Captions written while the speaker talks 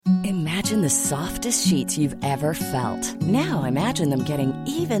Imagine the softest sheets you've ever felt. Now imagine them getting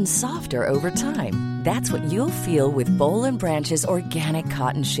even softer over time. That's what you'll feel with Boll & Branch's organic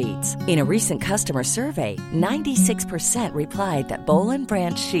cotton sheets. In a recent customer survey, 96% replied that Boll &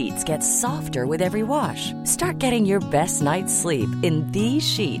 Branch sheets get softer with every wash. Start getting your best night's sleep in these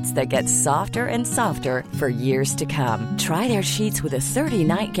sheets that get softer and softer for years to come. Try their sheets with a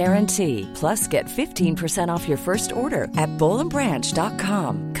 30-night guarantee. Plus, get 15% off your first order at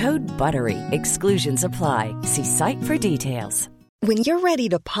bollandbranch.com. Code BUTTERY. Exclusions apply. See site for details. When you're ready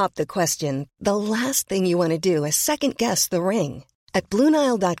to pop the question, the last thing you want to do is second-guess the ring. At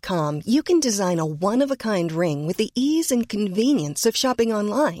BlueNile.com, you can design a one-of-a-kind ring with the ease and convenience of shopping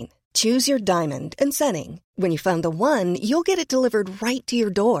online. Choose your diamond and setting. When you find the one, you'll get it delivered right to your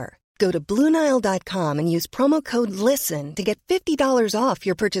door. Go to BlueNile.com and use promo code LISTEN to get $50 off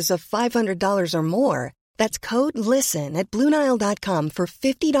your purchase of $500 or more. That's code LISTEN at BlueNile.com for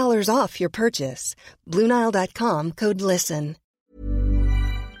 $50 off your purchase. BlueNile.com, code LISTEN.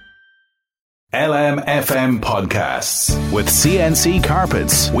 LMFM Podcasts. With CNC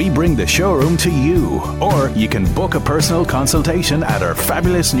Carpets, we bring the showroom to you. Or you can book a personal consultation at our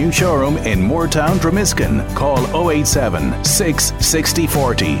fabulous new showroom in Moortown, Dromiskin. Call 087 660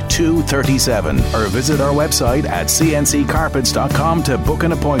 40 237 or visit our website at cnccarpets.com to book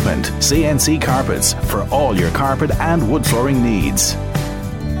an appointment. CNC Carpets, for all your carpet and wood flooring needs.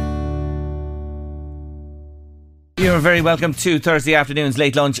 You're very welcome to Thursday afternoon's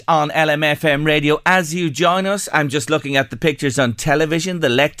Late Lunch on LMFM Radio. As you join us, I'm just looking at the pictures on television. The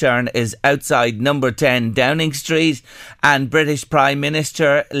lectern is outside number 10 Downing Street, and British Prime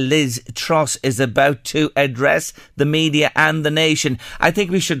Minister Liz Truss is about to address the media and the nation. I think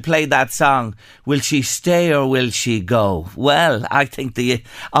we should play that song. Will she stay or will she go? Well, I think the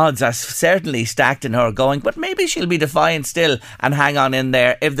odds are certainly stacked in her going, but maybe she'll be defiant still and hang on in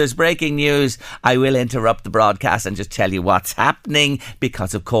there. If there's breaking news, I will interrupt the broadcast and just tell you what's happening,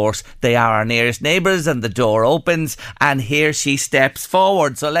 because of course they are our nearest neighbours, and the door opens and here she steps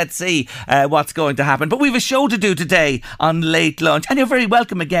forward. So let's see what's going to happen. But we've a show to do today on Late Lunch, and you're very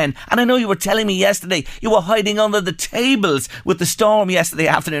welcome again. And I know you were telling me yesterday you were hiding under the tables with the storm yesterday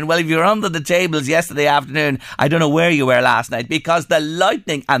afternoon. Well, if you were under the tables yesterday afternoon, I don't know where you were last night, because the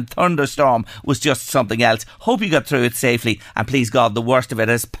lightning and thunderstorm was just something else. Hope you got through it safely, and please God, the worst of it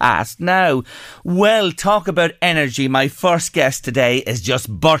has passed now. Well, talk about energy. My first guest today is just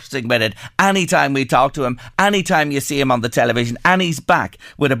bursting with it. Anytime we talk to him, anytime you see him on the television, and he's back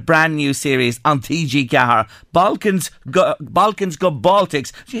with a brand new series on TG Ceathair. Balkans go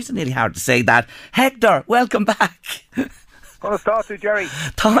Baltics. Jeez, it's nearly hard to say that. Hector, welcome back. Gonna start to Jerry.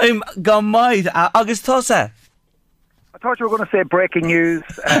 Time gone mad. Agus Tusa. I thought you were going to say breaking news.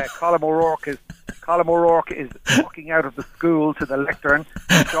 Colm O'Rourke is walking out of the school to the lectern.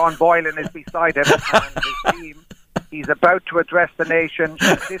 Sean Boylan is beside him and his team. He's about to address the nation.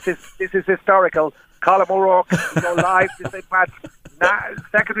 This is historical. Colm O'Rourke will go live to St. Pat's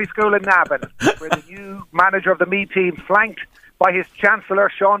Secondary School in Navan, where the new manager of the Meath team, flanked by his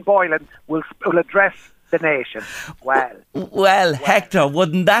Chancellor Sean Boylan, will address the nation. Well, Hector,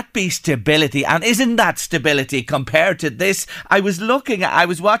 wouldn't that be stability? And isn't that stability compared to this? I was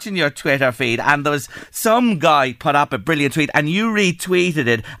watching your Twitter feed, and there was some guy put up a brilliant tweet, and you retweeted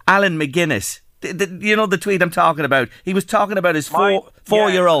it. Alan McGuinness. You know the tweet I'm talking about. He was talking about his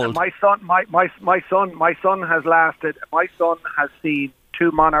four-year-old. My son has seen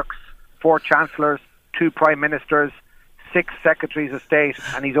 2 monarchs, 4 chancellors, 2 prime ministers, 6 secretaries of state,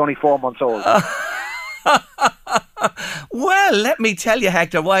 and he's only 4 months old. Well, let me tell you,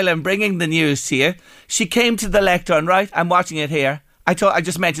 Hector, while I'm bringing the news to you, she came to the lectern, right? I'm watching it here. I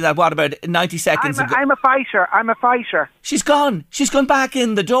just mentioned that, what, about 90 seconds ago? I'm a fighter. She's gone back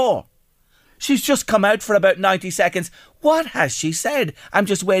in the door. She's just come out for about 90 seconds. What has she said? I'm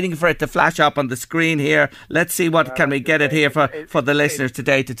just waiting for it to flash up on the screen here. Let's see what can we get it here for the listeners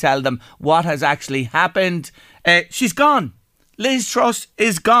today to tell them what has actually happened. She's gone. Liz Truss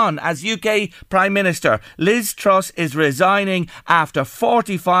is gone as UK Prime Minister. Liz Truss is resigning after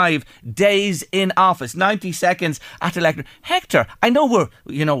 45 days in office. 90 seconds at the lectern. Hector, I know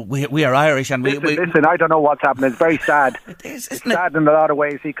we are Irish, and listen. I don't know what's happening. It's very sad. It is, it's sad in a lot of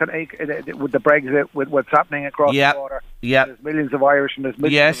ways. With the Brexit, with what's happening across the water. Yeah. There's millions of Irish and there's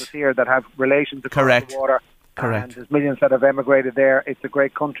millions of us here that have relations across the water. Correct. And there's millions that have emigrated there. It's a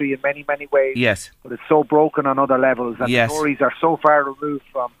great country in many, many ways. Yes. But it's so broken on other levels. And the Tories are so far removed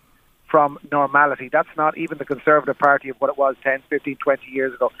from normality. That's not even the Conservative Party of what it was 10, 15, 20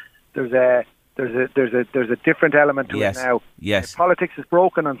 years ago. There's a different element to it now. Yes. Politics is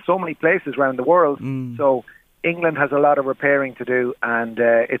broken on so many places around the world. So England has a lot of repairing to do, and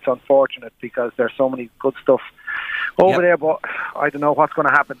it's unfortunate because there's so many good stuff over there, but I don't know what's going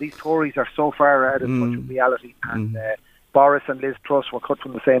to happen. These Tories are so far out of touch with reality, and Boris and Liz Truss were cut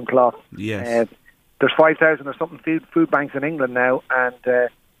from the same cloth. Yes. There's 5,000 or something food banks in England now, and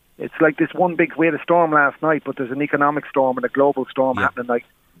it's like this one big, we had a storm last night, but there's an economic storm and a global storm happening. Like,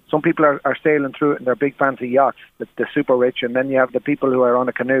 some people are sailing through it in their big fancy yachts, the super rich, and then you have the people who are on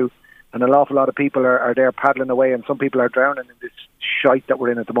a canoe, and an awful lot of people are there paddling away, and some people are drowning in this shite that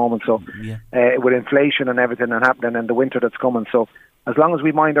we're in at the moment. So with inflation and everything and happening, and the winter that's coming, so as long as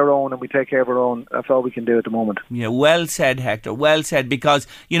we mind our own and we take care of our own, that's all we can do at the moment. Yeah, well said, Hector. Well said, because,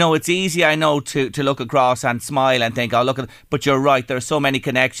 you know, it's easy, I know, to look across and smile and think, oh, look at, but you're right, there are so many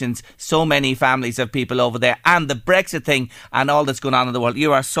connections, so many families of people over there, and the Brexit thing and all that's going on in the world.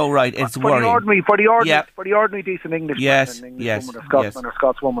 You are so right, it's worrying. For the ordinary decent Englishman, woman or Scotsman or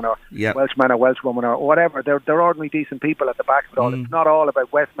Scotswoman or Welshman or Welshwoman or whatever, they're ordinary decent people at the back of it all. It's not all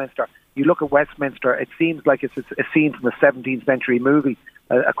about Westminster. You look at Westminster, it seems like it's a scene from a 17th century movie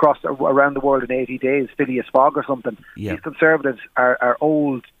around the world in 80 days, Phileas Fogg or something. These Conservatives are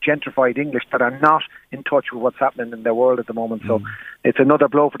old, gentrified English that are not in touch with what's happening in their world at the moment. So it's another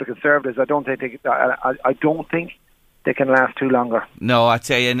blow for the Conservatives. I don't think they can last too longer. No, I'd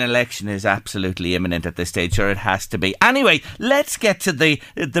say an election is absolutely imminent at this stage. Sure, it has to be. Anyway, let's get to the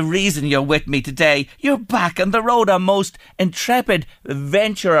reason you're with me today. You're back on the road, our most intrepid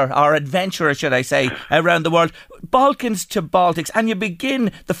adventurer, should I say, around the world. Balkans to Baltics. And you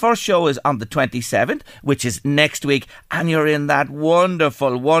begin, the first show is on the 27th, which is next week. And you're in that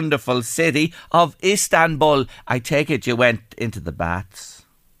wonderful, wonderful city of Istanbul. I take it you went into the baths.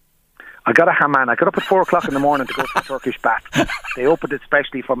 I got a hammam. I got up at 4 o'clock in the morning to go to the Turkish baths. They opened it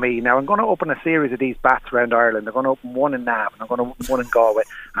specially for me. Now I'm going to open a series of these baths around Ireland. I'm going to open one in Navan, and I'm going to open one in Galway,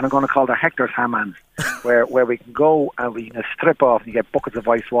 and I'm going to call them Hector's Hammams, where we can go and we can strip off, and you get buckets of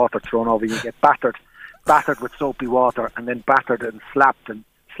ice water thrown over you, get battered with soapy water, and then battered and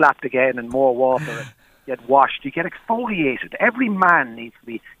slapped again, and more water, and get washed. You get exfoliated. Every man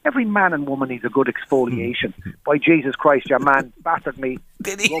and woman needs a good exfoliation. By Jesus Christ, your man battered me,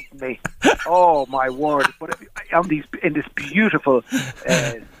 rubbed me. Oh my word! But in this beautiful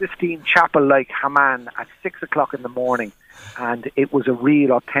Sistine Chapel-like hammam at 6 o'clock in the morning, and it was a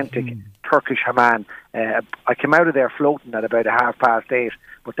real authentic Turkish hammam. I came out of there floating at about 8:30,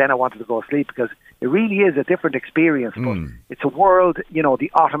 but then I wanted to go to sleep because it really is a different experience. But it's a world, you know,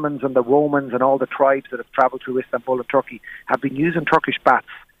 the Ottomans and the Romans and all the tribes that have travelled through Istanbul and Turkey have been using Turkish baths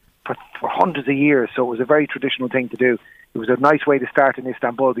for hundreds of years, so it was a very traditional thing to do. It was a nice way to start in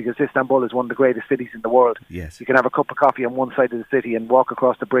Istanbul because Istanbul is one of the greatest cities in the world. Yes. You can have a cup of coffee on one side of the city and walk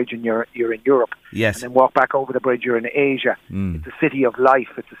across the bridge and you're in Europe. Yes. And then walk back over the bridge, you're in Asia. It's a city of life.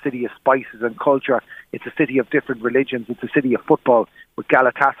 It's a city of spices and culture. It's a city of different religions. It's a city of football with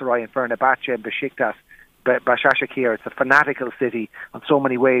Galatasaray and Fenerbahce and Besiktas. Başakşehir. It's a fanatical city in so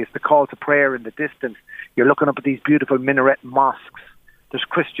many ways. The call to prayer in the distance. You're looking up at these beautiful minaret mosques. There's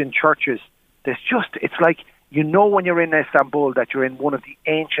Christian churches. It's like, you know, when you're in Istanbul that you're in one of the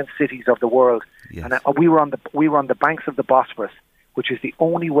ancient cities of the world. Yes. And we were on the banks of the Bosphorus, which is the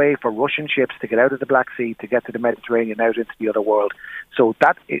only way for Russian ships to get out of the Black Sea to get to the Mediterranean, out into the other world. So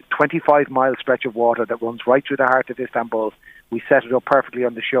that 25-mile stretch of water that runs right through the heart of Istanbul, we set it up perfectly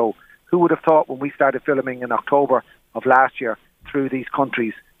on the show. Who would have thought when we started filming in October of last year through these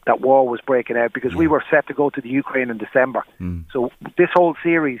countries that war was breaking out, because we were set to go to the Ukraine in December. So this whole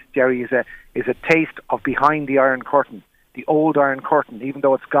series, Jerry, is a taste of behind the Iron Curtain, the old Iron Curtain, even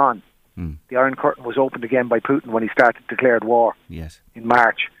though it's gone. The Iron Curtain was opened again by Putin when he declared war in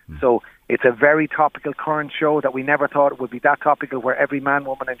March. So it's a very topical current show that we never thought it would be that topical, where every man,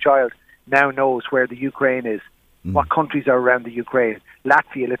 woman and child now knows where the Ukraine is, what countries are around the Ukraine: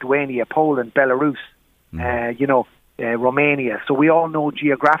 Latvia, Lithuania, Poland, Belarus, Romania. So we all know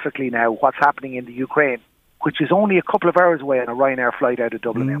geographically now what's happening in the Ukraine, which is only a couple of hours away on a Ryanair flight out of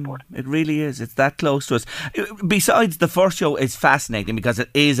Dublin Airport. It really is. It's that close to us. Besides, the first show is fascinating because it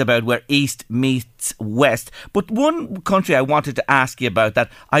is about where East meets West. But one country I wanted to ask you about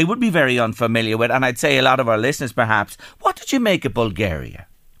that I would be very unfamiliar with, and I'd say a lot of our listeners perhaps, what did you make of Bulgaria?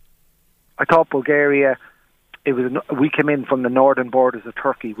 I thought Bulgaria, we came in from the northern borders of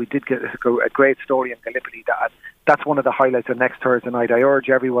Turkey. We did get a great story in Gallipoli. That's one of the highlights of next Thursday night. I urge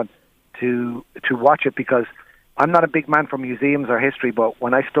everyone to watch it, because I'm not a big man for museums or history, but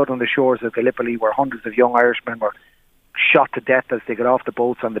when I stood on the shores of Gallipoli, where hundreds of young Irishmen were shot to death as they got off the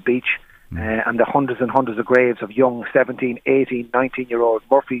boats on the beach, and the hundreds and hundreds of graves of young 17, 18, 19-year-old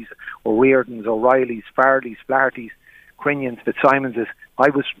Murphys, O'Riordans, O'Reillys, Farleys, Flahertys, Crinians, Fitzsimonses, I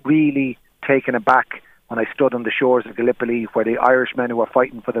was really taken aback when I stood on the shores of Gallipoli, where the Irishmen who were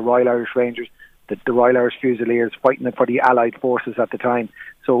fighting for the Royal Irish Rangers, the Royal Irish Fusiliers, fighting for the Allied forces at the time.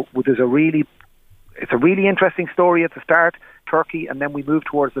 So it's a really interesting story at the start, Turkey, and then we moved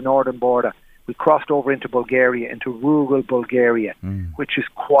towards the northern border. We crossed over into Bulgaria, into rural Bulgaria, which is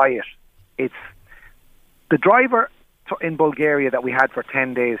quiet. It's the driver in Bulgaria that we had for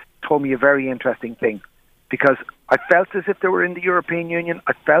 10 days told me a very interesting thing, because I felt as if they were in the European Union.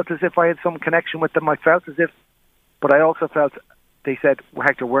 I felt as if I had some connection with them. I felt as if, but I also felt, they said, well,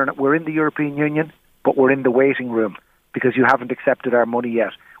 Hector, we're in the European Union, but we're in the waiting room because you haven't accepted our money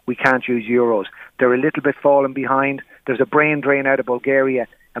yet. We can't use euros. They're a little bit falling behind. There's a brain drain out of Bulgaria,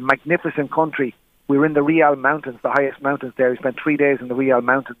 a magnificent country. We're in the Real Mountains, the highest mountains there. We spent 3 days in the Real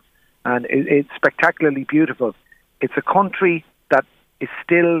Mountains, and it's spectacularly beautiful. It's a country that is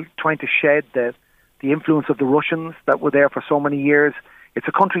still trying to shed the influence of the Russians that were there for so many years. It's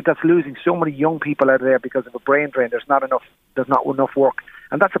a country that's losing so many young people out of there because of a brain drain. There's not enough work,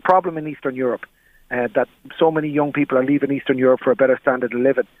 and that's a problem in Eastern Europe. That so many young people are leaving Eastern Europe for a better standard of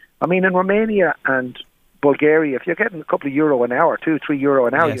living. I mean, in Romania and Bulgaria, if you're getting a couple of euro an hour, €2-3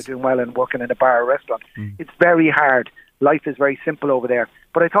 an hour, yes, you're doing well and working in a bar or restaurant. It's very hard. Life is very simple over there.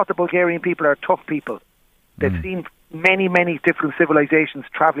 But I thought the Bulgarian people are tough people. They've seen many, many different civilizations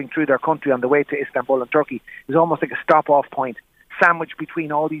travelling through their country on the way to Istanbul and Turkey. It's almost like a stop-off point, sandwiched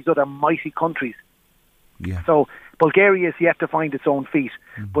between all these other mighty countries. Yeah. So Bulgaria is yet to find its own feet,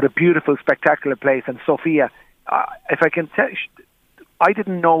 but a beautiful, spectacular place. And Sofia, if I can tell, I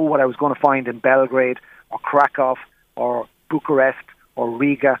didn't know what I was going to find in Belgrade or Krakow or Bucharest or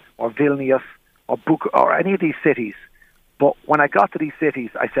Riga or Vilnius or any of these cities. But when I got to these cities,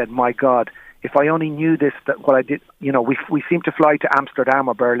 I said, my God, if I only knew this, that what I did, we seem to fly to Amsterdam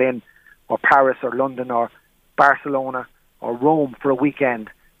or Berlin or Paris or London or Barcelona or Rome for a weekend.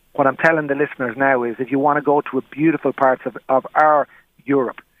 What I'm telling the listeners now is, if you want to go to a beautiful parts of our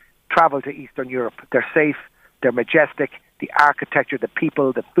Europe, travel to Eastern Europe. They're safe, they're majestic, the architecture, the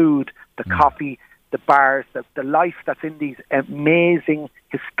people, the food, the coffee, the bars, the life that's in these amazing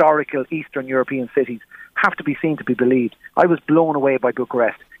historical Eastern European cities have to be seen to be believed. I was blown away by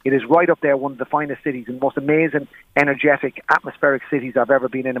Bucharest. It is right up there, one of the finest cities and most amazing, energetic, atmospheric cities I've ever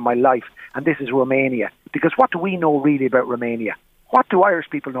been in my life. And this is Romania. Because what do we know really about Romania? What do Irish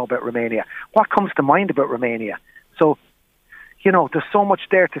people know about Romania? What comes to mind about Romania? So, there's so much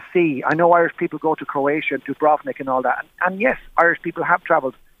there to see. I know Irish people go to Croatia, Dubrovnik and all that. And yes, Irish people have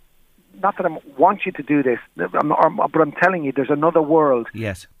travelled. Not that I want you to do this, but I'm telling you, there's another world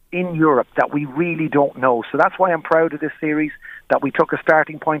in Europe that we really don't know. So that's why I'm proud of this series, that we took a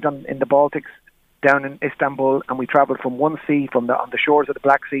starting point in the Baltics, down in Istanbul, and we travelled from one sea, on the shores of the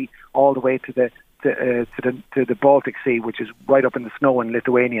Black Sea, all the way to the Baltic Sea, which is right up in the snow in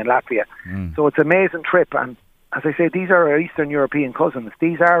Lithuania and Latvia. So it's an amazing trip, and as I say, these are our Eastern European cousins.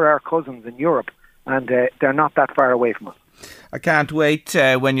 These are our cousins in Europe, and they're not that far away from us. I can't wait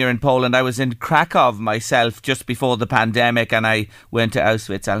when you're in Poland. I was in Krakow myself just before the pandemic, and I went to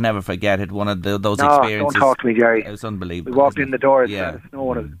Auschwitz. I'll never forget it. One of those experiences. Don't talk to me, Jerry. It was unbelievable. We walked in the door. The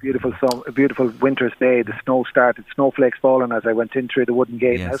snow, and it was a beautiful winter's day. The snow started, snowflakes falling as I went in through the wooden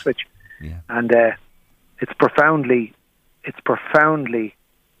gate in Auschwitz. Yeah. And it's profoundly,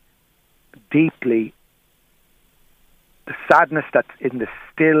 deeply, the sadness that's in the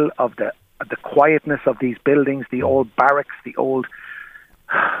still of the quietness of these buildings, the old barracks, the old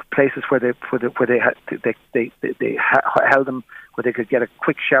places where they held them, where they could get a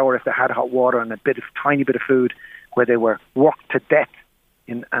quick shower if they had hot water and a tiny bit of food, where they were worked to death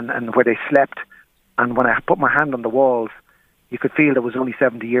and where they slept. And when I put my hand on the walls, you could feel it was only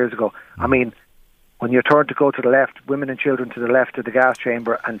 70 years ago. I mean, when you turn to go to the left, women and children to the left of the gas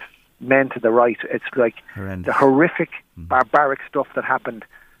chamber and men to the right, it's like horrendous. The horrific, barbaric stuff that happened,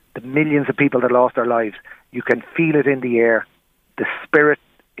 the millions of people that lost their lives. You can feel it in the air. The spirit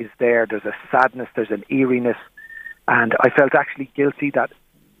is there. There's a sadness, there's an eeriness. And I felt actually guilty that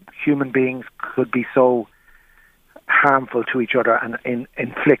human beings could be so harmful to each other and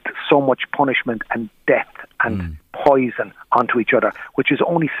inflict so much punishment and death and poison onto each other, which is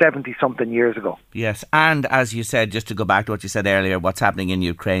only 70-something years ago. Yes, and as you said, just to go back to what you said earlier, what's happening in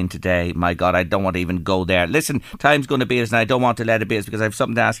Ukraine today, my God, I don't want to even go there. Listen, time's going to beat us, and I don't want to let it beat us, because I have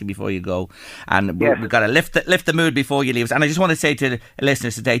something to ask you before you go, and we've got to lift the mood before you leave us. And I just want to say to the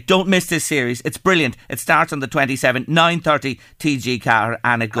listeners today, don't miss this series. It's brilliant. It starts on the 27th, 9:30 TG Car,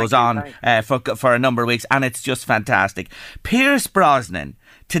 and it goes on for a number of weeks, and it's just fantastic. Pierce Brosnan,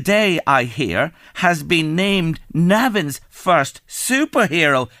 today, I hear, has been named Navan's first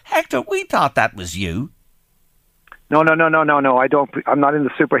superhero. Hector, we thought that was you. No. I don't. I'm not in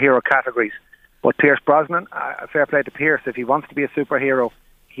the superhero categories. But Pierce Brosnan, fair play to Pierce. If he wants to be a superhero,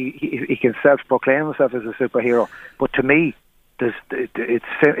 he can self-proclaim himself as a superhero. But to me,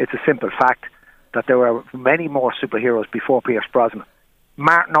 it's a simple fact that there were many more superheroes before Pierce Brosnan.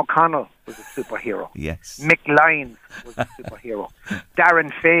 Martin O'Connell was a superhero. Yes. Mick Lyons was a superhero.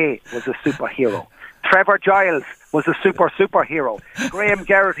 Darren Fay was a superhero. Trevor Giles was a superhero. Graham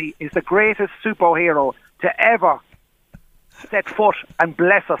Geraghty is the greatest superhero to ever set foot and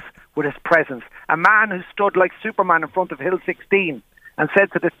bless us with his presence. A man who stood like Superman in front of Hill 16 and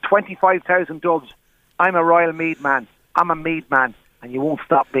said to the 25,000 dubs, I'm a Royal Mead man, I'm a Mead man, and you won't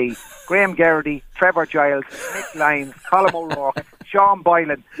stop me. Graham Geraghty, Trevor Giles, Mick Lyons, Colm O'Rourke, Sean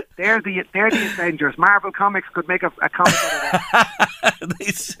Boylan. They're the Avengers. Marvel Comics could make a comic out of that. They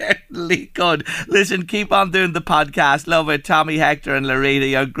certainly could. Listen, keep on doing the podcast. Love it. Tommy, Hector and Larita,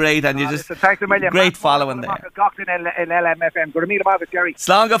 you're great. And you just thanks a million. Great following there. In LMFM. Go to meet him out, Jerry.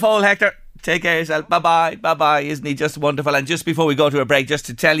 Slán go fóill, Hector. Take care of yourself. Bye-bye. Bye-bye. Isn't he just wonderful? And just before we go to a break, just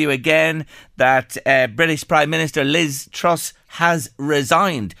to tell you again that British Prime Minister Liz Truss has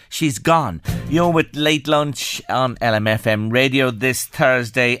resigned. She's gone. You're with Late Lunch on LMFM Radio this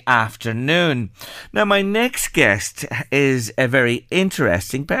Thursday afternoon. Now, my next guest is a very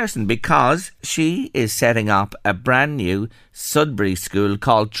interesting person because she is setting up a brand new Sudbury school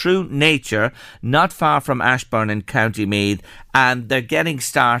called True Nature, not far from Ashbourne in County Meath, and they're getting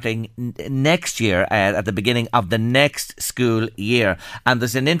starting next year at the beginning of the next school year. And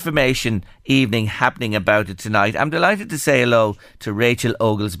there's an information evening happening about it tonight. I'm delighted to say hello to Rachel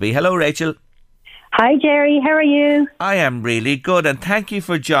Oglesby. Hello, Rachel. Hi, Jerry. How are you? I am really good, and thank you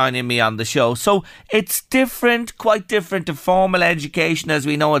for joining me on the show. So it's different, quite different to formal education as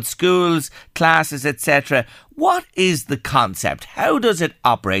we know at schools, classes, etc. What is the concept? How does it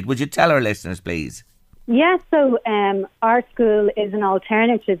operate? Would you tell our listeners, please? Yeah, so our school is an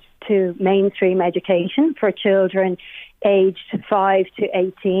alternative to mainstream education for children aged 5 to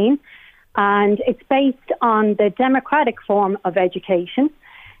 18. And it's based on the democratic form of education.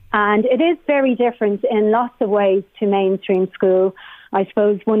 And it is very different in lots of ways to mainstream school. I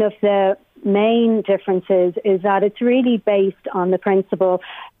suppose one of the main differences is that it's really based on the principle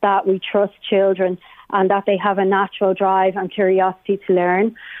that we trust children and that they have a natural drive and curiosity to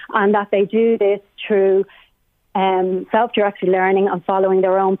learn, and that they do this through self-directed learning and following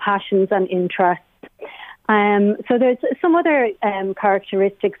their own passions and interests. So there's some other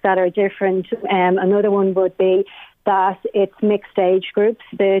characteristics that are different. Another one would be that it's mixed age groups.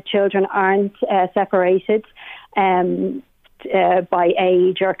 The children aren't separated by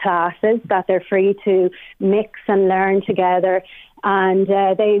age or classes, that they're free to mix and learn together. And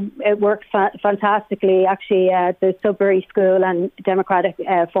it works fantastically. Actually, the Sudbury School and democratic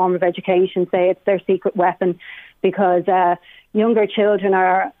form of education say it's their secret weapon, because younger children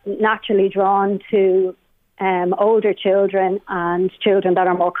are naturally drawn to older children and children that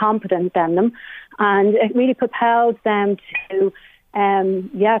are more competent than them, and it really propels them to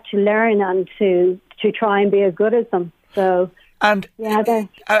learn and to try and be as good as them. So. And yeah,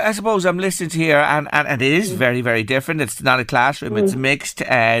 I suppose I'm listening to here, and it is very, very different. It's not a classroom; it's mixed,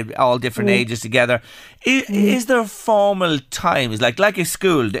 all different ages together. Is there formal times, like a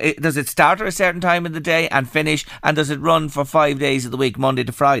school? Does it start at a certain time in the day and finish, and does it run for 5 days of the week, Monday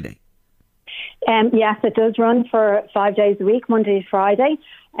to Friday? Yes, it does run for 5 days a week, Monday to Friday.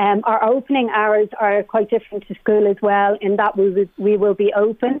 Our opening hours are quite different to school as well, in that we will be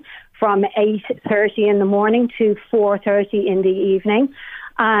open from 8:30 in the morning to 4:30 in the evening.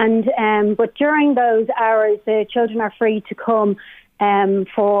 And but during those hours, the children are free to come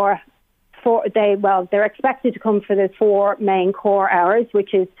they're expected to come for the 4 main core hours,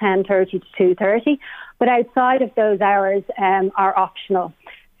 which is 10:30 to 2:30. But outside of those hours are optional.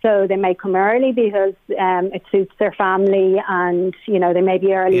 So they may come early because it suits their family, and they may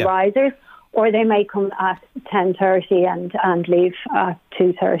be early risers, or they may come at 10:30 and leave at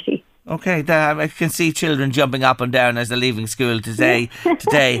 2:30. Okay, I can see children jumping up and down as they're leaving school today.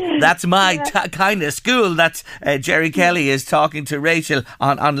 That's my kind of school. That's Jerry Kelly is talking to Rachel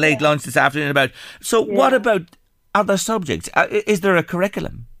on Late Lunch this afternoon about. So what about other subjects? Is there a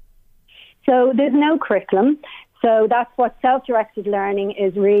curriculum? So there's no curriculum. So that's what self-directed learning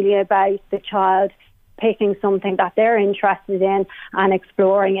is really about, the child picking something that they're interested in and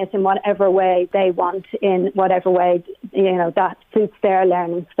exploring it in whatever way they want, in whatever way, that suits their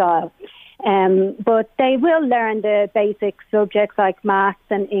learning style. But they will learn the basic subjects like maths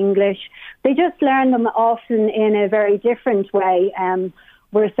and English. They just learn them often in a very different way.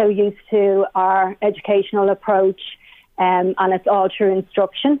 We're so used to our educational approach, and it's all through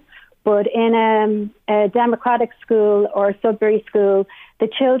instruction. But in a democratic school or a Sudbury school, the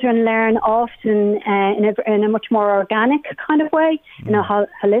children learn often in a much more organic kind of way, in a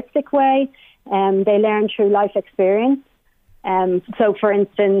holistic way. They learn through life experience. So, for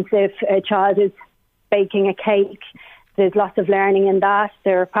instance, if a child is baking a cake, there's lots of learning in that.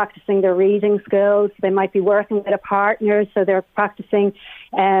 They're practicing their reading skills. They might be working with a partner, so they're practicing,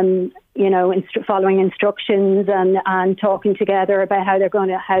 following instructions and talking together about how they're going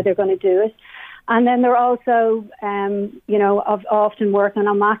to do it. And then they're also, often working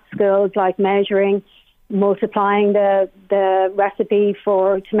on math skills like measuring, multiplying the recipe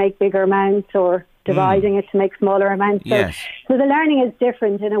to make bigger amounts, or dividing it to make smaller amounts. Yes. So the learning is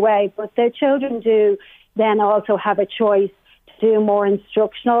different in a way, but the children do then also have a choice to do more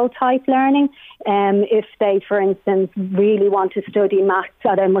instructional type learning. If they, for instance, really want to study maths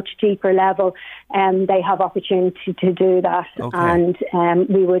at a much deeper level, they have opportunity to do that. Okay. And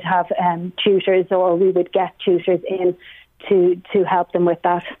we would have tutors, or we would get tutors in to help them with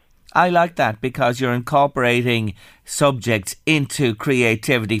that. I like that, because you're incorporating subjects into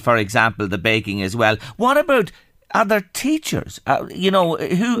creativity, for example, the baking as well. What about other teachers?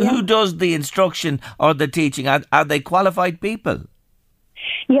 Who does the instruction or the teaching? Are they qualified people?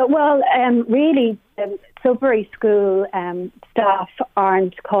 Yeah, well, really, Sudbury School staff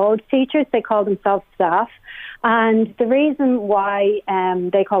aren't called teachers. They call themselves staff. And the reason why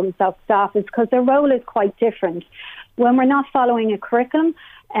they call themselves staff is because their role is quite different. When we're not following a curriculum,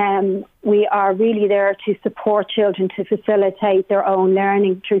 we are really there to support children to facilitate their own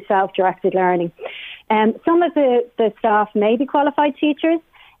learning through self-directed learning. Some of the staff may be qualified teachers.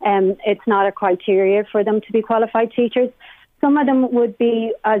 It's not a criteria for them to be qualified teachers. Some of them would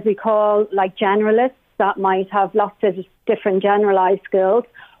be, as we call, like generalists, that might have lots of different generalised skills.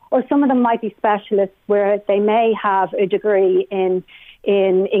 Or some of them might be specialists, where they may have a degree in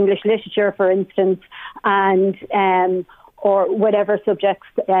English literature, for instance, and or whatever subjects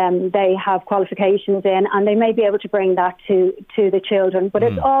they have qualifications in, and they may be able to bring that to the children. But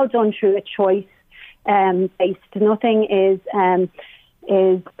it's all done through a choice based. Nothing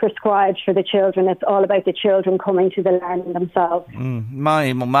is prescribed for the children. It's all about the children coming to the learning themselves.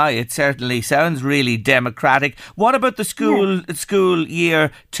 My, it certainly sounds really democratic. What about the school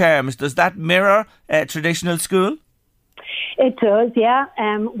year terms? Does that mirror traditional school? It does, yeah.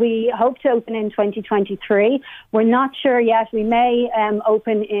 We hope to open in 2023. We're not sure yet. We may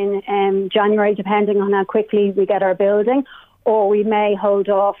open in January, depending on how quickly we get our building, or we may hold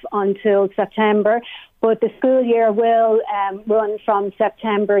off until September. But the school year will run from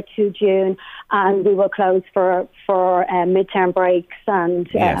September to June, and we will close for midterm breaks and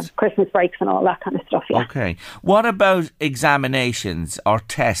Christmas breaks and all that kind of stuff. Yeah. Okay. What about examinations or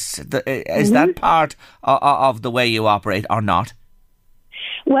tests? Is that part of the way you operate or not?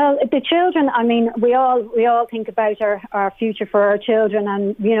 Well, the children, I mean, we all think about our future for our children,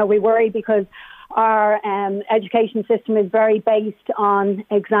 and, we worry because our education system is very based on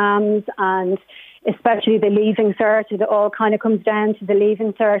exams, and especially the Leaving Cert. It all kind of comes down to the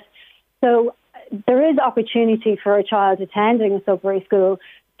Leaving Cert. So there is opportunity for a child attending a Sudbury school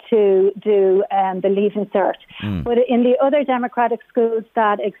to do the Leaving Cert. But in the other democratic schools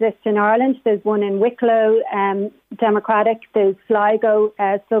that exist in Ireland, there's one in Wicklow Democratic, there's Sligo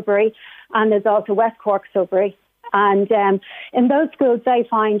Sudbury, and there's also West Cork Sudbury. And in those schools, they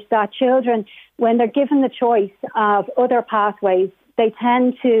find that children, when they're given the choice of other pathways, they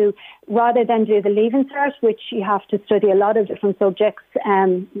tend to, rather than do the Leaving Cert, which you have to study a lot of different subjects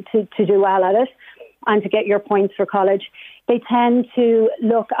to do well at it and to get your points for college, they tend to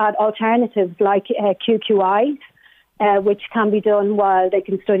look at alternatives like QQI, which can be done while they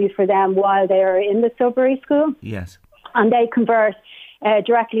can study for them while they're in the Sudbury school. Yes. And they convert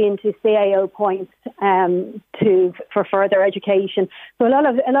directly into CAO points for further education. So a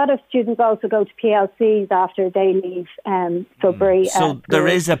lot of students also go to PLCs after they leave Sudbury. So there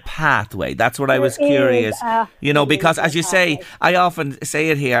is a pathway. That's what I was curious. Because as you say, I often say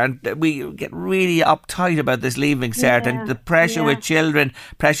it here, and we get really uptight about this Leaving Cert and the pressure with children,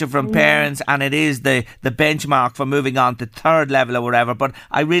 pressure from parents, and it is the benchmark for moving on to third level or whatever. But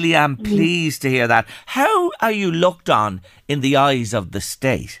I really am pleased to hear that. How are you looked on in the eyes of the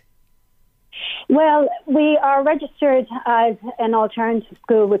state? Well, we are registered as an alternative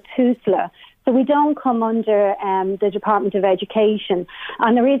school with TUSLA, so we don't come under the Department of Education.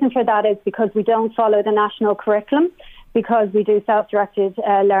 And the reason for that is because we don't follow the national curriculum, because we do self-directed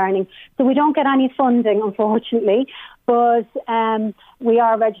learning. So we don't get any funding, unfortunately, but we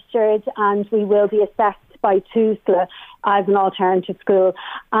are registered and we will be assessed by TUSLA as an alternative school.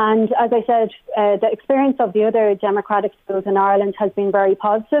 And as I said, the experience of the other democratic schools in Ireland has been very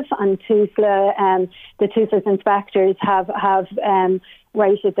positive, and TUSLA, the TUSLA's inspectors have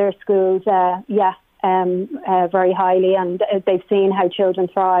rated their schools, very highly, and they've seen how children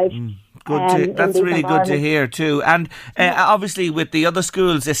thrive. That's really good to hear too. And obviously with the other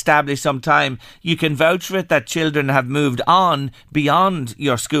schools established some time, you can vouch for it that children have moved on beyond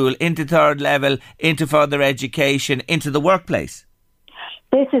your school into third level, into further education, into the workplace.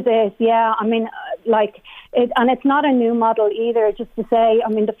 This is it, yeah. I mean, and it's not a new model either, just to say, I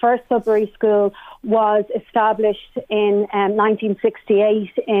mean, the first Sudbury school was established in 1968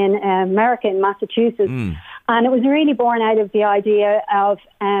 in America, in Massachusetts. And it was really born out of the idea of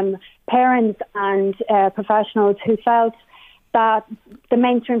parents and professionals who felt that the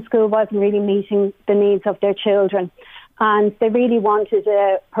mainstream school wasn't really meeting the needs of their children. And they really wanted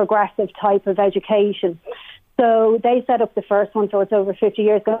a progressive type of education. So they set up the first one, so it's over 50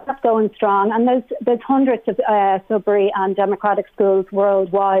 years ago. That's going strong. And there's hundreds of Sudbury and democratic schools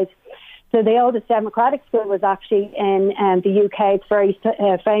worldwide. So the oldest democratic school was actually in the UK. It's a very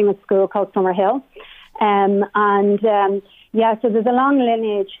famous school called Summerhill. So there's a long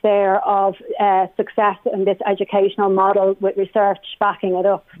lineage there of success in this educational model with research backing it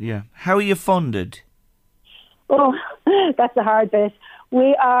up. Yeah. How are you funded? Oh, that's the hard bit.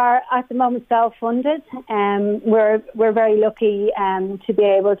 We are at the moment self-funded. We're very lucky to be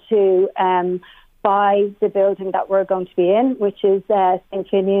able to buy the building that we're going to be in, which is St.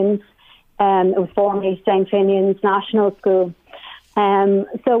 Finian's. It was formerly St. Finian's National School.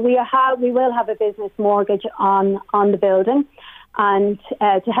 So we will have a business mortgage on the building, and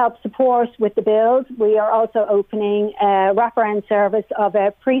to help support with the build, we are also opening a wraparound service of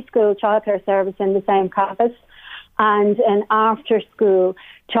a preschool childcare service in the same campus, and an after-school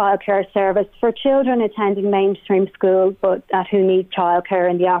childcare service for children attending mainstream school but who need childcare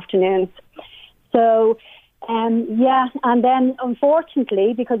in the afternoons. So. And then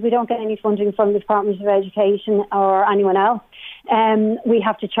unfortunately, because we don't get any funding from the Department of Education or anyone else, we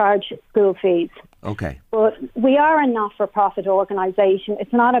have to charge school fees. Okay. But we are a not-for-profit organisation.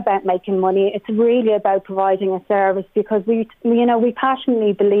 It's not about making money. It's really about providing a service, because we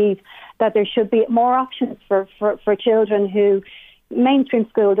passionately believe that there should be more options for children who mainstream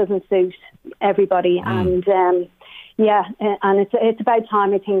school doesn't suit everybody. And it's about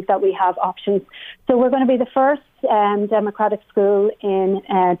time, I think, that we have options. So we're going to be the first democratic school in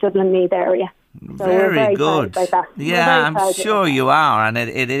Dublin Meath area. So very good. Yeah, I'm sure you are, and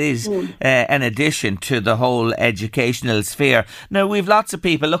it is an addition to the whole educational sphere. Now, we've lots of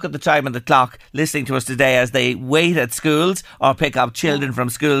people, look at the time on the clock, listening to us today as they wait at schools or pick up children from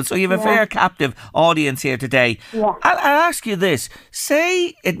schools. So you have a fair captive audience here today. Yeah. I'll ask you this.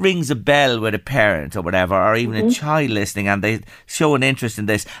 Say it rings a bell with a parent or whatever, or even a child listening, and they show an interest in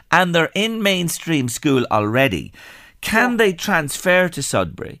this, and they're in mainstream school already. Can they transfer to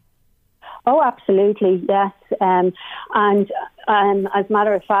Sudbury? Oh, absolutely, yes. And as a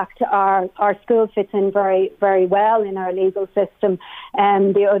matter of fact, our school fits in very, very well in our legal system.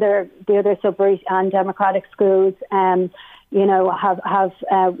 The other Sudbury and democratic schools, have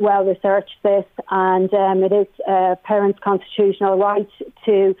well researched this, and it is a parent's constitutional right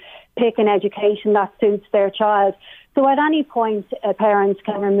to pick an education that suits their child. So at any point, parents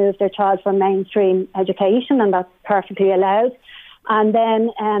can remove their child from mainstream education, and that's perfectly allowed. And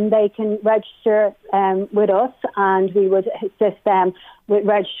then they can register with us, and we would assist them with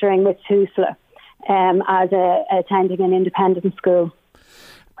registering with TUSLA as attending an independent school.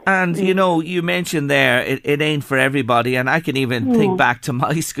 And, you mentioned there, it ain't for everybody. And I can even think back to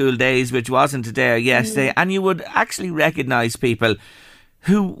my school days, which wasn't today or yesterday. And you would actually recognise people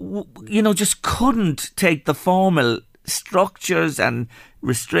who, just couldn't take the formal structures and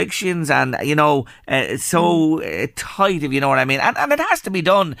restrictions and so tight, if you know what I mean, and it has to be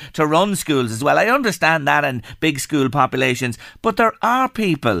done to run schools as well. I understand that in big school populations, but there are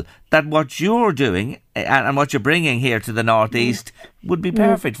people that what you're doing and what you're bringing here to the Northeast would be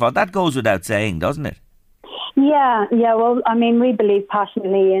perfect for. That goes without saying, doesn't it? Yeah, well, I mean, we believe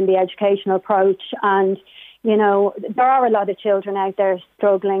passionately in the educational approach, and there are a lot of children out there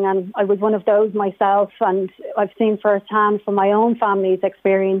struggling, and I was one of those myself, and I've seen firsthand from my own family's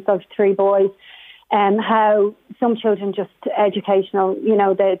experience of 3 boys how some children just educational,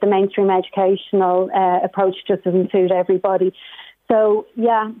 the mainstream educational approach just doesn't suit everybody. So,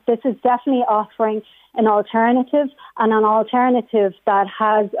 this is definitely offering an alternative, and an alternative that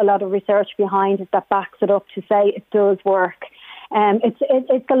has a lot of research behind it that backs it up to say it does work.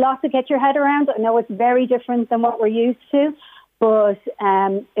 It's a lot to get your head around. I know it's very different than what we're used to, but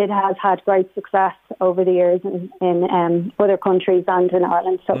it has had great success over the years in other countries and in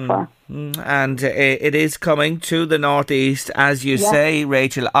Ireland so far. And it is coming to the northeast, as you say,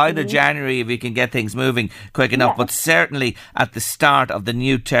 Rachel, either January if you can get things moving quick enough, but certainly at the start of the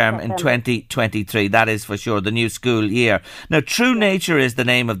new term in 2023. That is for sure, the new school year. Now, True Nature is the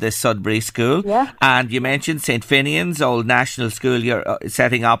name of this Sudbury school, and you mentioned St. Finian's, old national school you're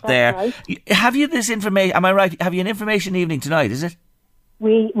setting up there. Right. Have you this information? Am I right? Have you an information evening tonight, is it?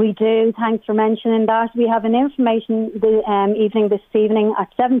 We do. Thanks for mentioning that. We have an information evening this evening at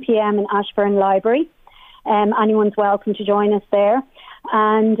 7 p.m. in Ashbourne Library. Anyone's welcome to join us there.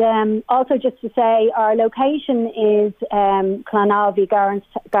 And also just to say, our location is Clonalvy,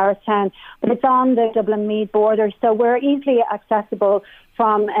 Garrettstown, but it's on the Dublin-Meath border, so we're easily accessible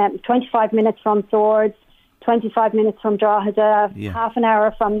from 25 minutes from Swords, 25 minutes from Drogheda, half an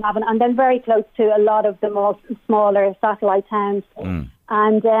hour from Navan, and then very close to a lot of the smaller satellite towns.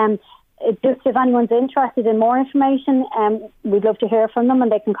 And just if anyone's interested in more information, we'd love to hear from them,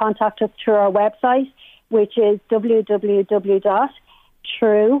 and they can contact us through our website, which is www.true,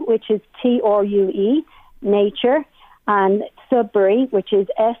 which is TRUE, nature, and Sudbury, which is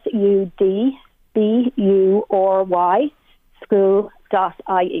SUDBURY,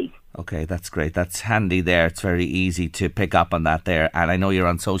 school.ie. Okay, that's great. That's handy there. It's very easy to pick up on that there. And I know you're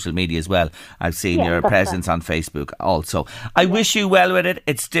on social media as well. I've seen your presence on Facebook also. I wish you well with it.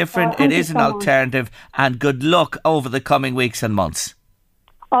 It's different. It is an alternative. And good luck over the coming weeks and months.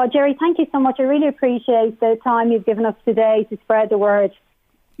 Oh, Jerry, thank you so much. I really appreciate the time you've given us today to spread the word.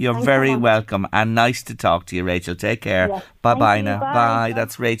 You're very welcome, and nice to talk to you, Rachel. Take care. Yes. Bye-bye now. Bye.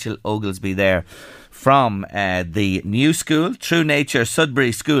 That's Rachel Oglesby there from the new school, True Nature,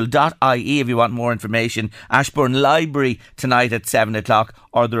 sudburyschool.ie if you want more information. Ashbourne Library tonight at 7 o'clock,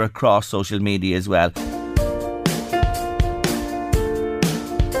 or they're across social media as well. The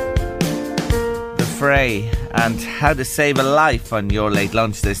Fray and how to save a life on your late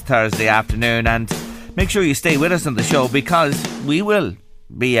lunch this Thursday afternoon. And make sure you stay with us on the show, because we will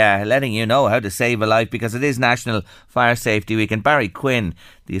be letting you know how to save a life, because it is National Fire Safety Week, and Barry Quinn,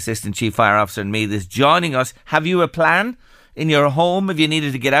 the Assistant Chief Fire Officer in Meath, is joining us. Have you a plan in your home if you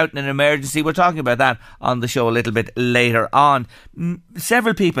needed to get out in an emergency? We're talking about that on the show a little bit later on.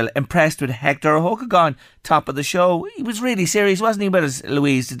 Several people impressed with Hector O'Hocagon, top of the show. He was really serious, wasn't he, with us,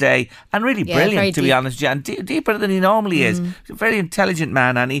 Louise, today? And really brilliant, to be honest, and deeper than he normally is. He's a very intelligent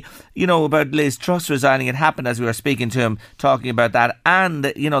man, and he, about Liz Truss resigning, it happened as we were speaking to him, talking about that, and,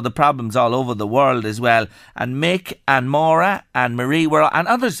 the problems all over the world as well. And Mick and Maura and Marie and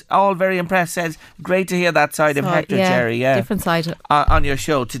others, all very impressed, said, great to hear that side of Hector, Jerry. Different side. On your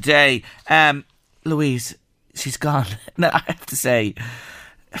show today. Louise, she's gone. Now, I have to say,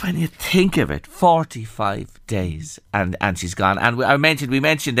 when you think of it, 45 days and she's gone. And we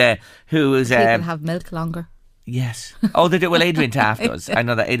mentioned who was... People have milk longer. Yes. Oh, they do. Well, Adrian Taft does. I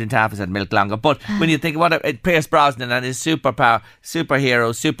know that Adrian Taft has had milk longer. But when you think Pierce Brosnan and his superpowers,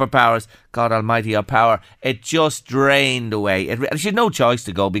 God almighty, our power, it just drained away. She had no choice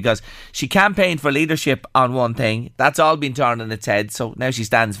to go, because she campaigned for leadership on one thing. That's all been turned on its head. So now she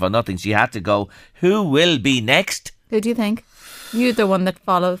stands for nothing. She had to go. Who will be next? Who do you think? You're the one that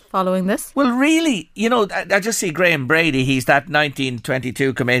following this? Well, really, I just see Graham Brady. He's that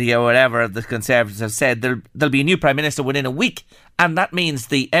 1922 committee or whatever the Conservatives have said there'll be a new Prime Minister within a week. And that means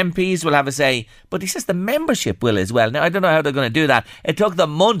the MPs will have a say. But he says the membership will as well. Now, I don't know how they're going to do that. It took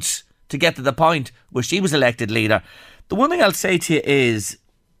them months to get to the point where she was elected leader. The one thing I'll say to you is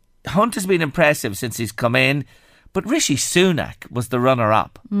Hunt has been impressive since he's come in. But Rishi Sunak was the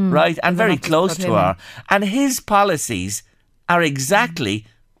runner-up, right? And very close to her. And his policies are exactly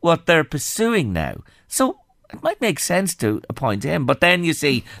what they're pursuing now. So it might make sense to appoint him. But then you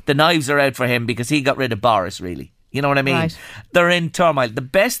see the knives are out for him because he got rid of Boris, really. You know what I mean? Right. They're in turmoil. The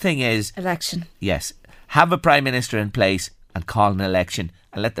best thing is... election. Yes. Have a Prime Minister in place and call an election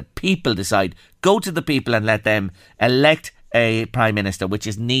and let the people decide. Go to the people and let them elect a Prime Minister, which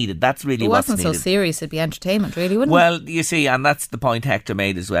is needed. That's really what's needed. It wasn't so serious. It'd be entertainment, really, wouldn't it? Well, you see, and that's the point Hector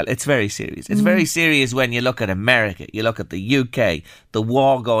made as well. It's very serious. It's very serious when you look at America, you look at the UK, the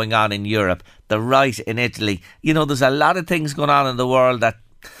war going on in Europe, the right in Italy. There's a lot of things going on in the world that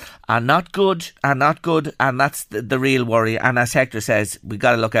are not good, and that's the real worry. And as Hector says, we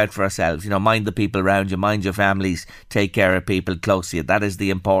got to look out for ourselves. Mind the people around you, mind your families, take care of people close to you. That is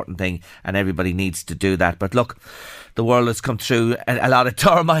the important thing, and everybody needs to do that. But look, the world has come through a lot of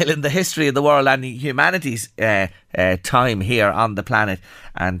turmoil in the history of the world and humanity's time here on the planet,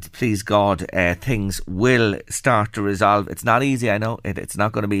 and please God, things will start to resolve. It's not easy, I know, it's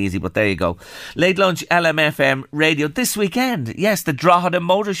not going to be easy, but there you go. Late Lunch, LMFM Radio. This weekend, yes, the Drogheda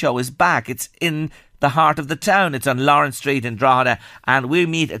Motor Show is back. It's in the heart of the town. It's on Lawrence Street in Drogheda, and we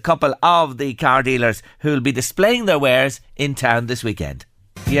meet a couple of the car dealers who will be displaying their wares in town this weekend.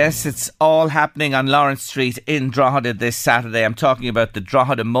 Yes, it's all happening on Lawrence Street in Drogheda this Saturday. I'm talking about the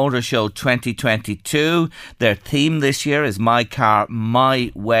Drogheda Motor Show 2022. Their theme this year is My Car,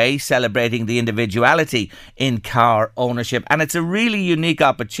 My Way, celebrating the individuality in car ownership. And it's a really unique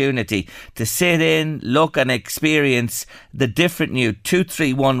opportunity to sit in, look and experience the different new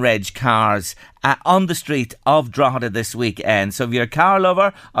 231 Reg cars on the street of Drogheda this weekend. So if you're a car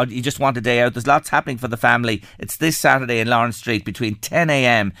lover or you just want a day out, there's lots happening for the family. It's this Saturday in Lawrence Street between 10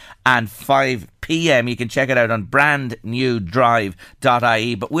 a.m. and 5 p.m. You can check it out on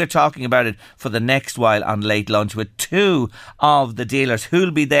brandnewdrive.ie. But we're talking about it for the next while on Late Lunch with two of the dealers who'll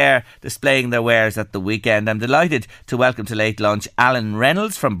be there displaying their wares at the weekend. I'm delighted to welcome to Late Lunch Alan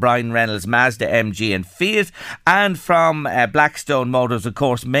Reynolds from Brian Reynolds Mazda, MG and Fiat, and from Blackstone Motors, of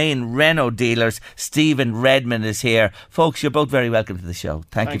course, main Renault dealers, Stephen Redmond is here. Folks, you're both very welcome to the show.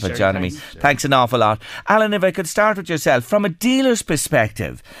 Thanks you for joining me. Thanks an awful lot. Alan, if I could start with yourself, from a dealer's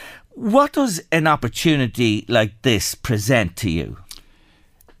perspective, what does an opportunity like this present to you?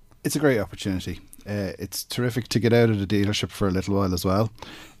 It's a great opportunity. It's terrific to get out of the dealership for a little while as well.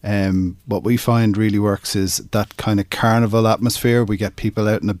 What we find really works is that kind of carnival atmosphere. We get people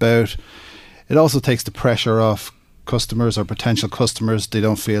out and about. It also takes the pressure off customers or potential customers. They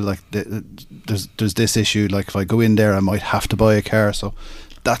don't feel like there's this issue, like if I go in there I might have to buy a car. So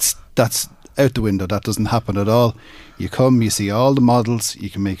that's out the window. That doesn't happen at all. You come, you see all the models, you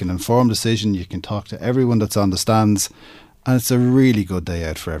can make an informed decision, you can talk to everyone that's on the stands, and it's a really good day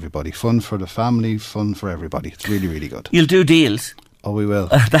out for everybody. Fun for the family, fun for everybody. It's really, really good. You'll do deals? Oh, we will.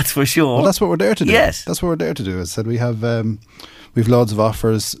 That's for sure. Well, that's what we're there to do. Yes. That's what we're there to do. As I said, we've loads of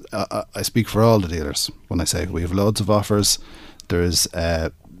offers. I speak for all the dealers when I say we have loads of offers. There's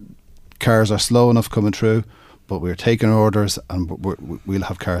cars are slow enough coming through, but we're taking orders and we'll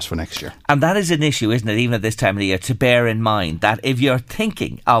have cars for next year. And that is an issue, isn't it, even at this time of the year, to bear in mind that if you're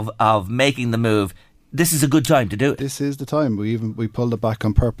thinking of making the move, this is a good time to do it. This is the time. We pulled it back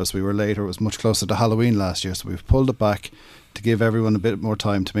on purpose. We were later. It was much closer to Halloween last year, so we've pulled it back to give everyone a bit more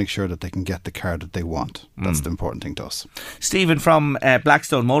time to make sure that they can get the car that they want. That's the important thing to us. Stephen, from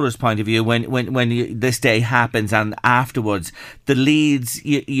Blackstone Motors' point of view, when this day happens and afterwards, the leads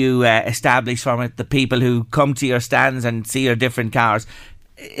you establish from it, the people who come to your stands and see your different cars,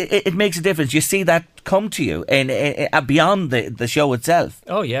 it makes a difference. You see that come to you and beyond the show itself.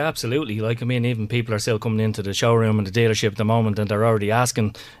 Oh yeah, absolutely. Like, I mean, even people are still coming into the showroom and the dealership at the moment, and they're already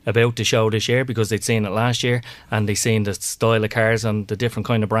asking about the show this year because they'd seen it last year and they'd seen the style of cars and the different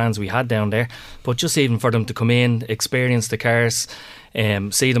kind of brands we had down there. But just even for them to come in, experience the cars,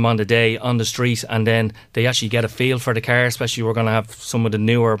 see them on the day on the street, and then they actually get a feel for the car. Especially we're going to have some of the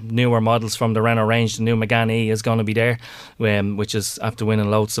newer models from the Renault range. The new Megane E is going to be there, which is after winning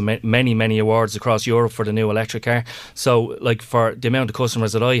loads of many awards across Europe for the new electric car. So like, for the amount of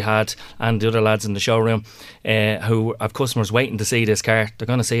customers that I had and the other lads in the showroom who have customers waiting to see this car, they're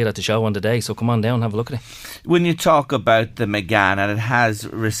going to see it at the show on the day. So come on down and have a look at it. When you talk about the Megane, and it has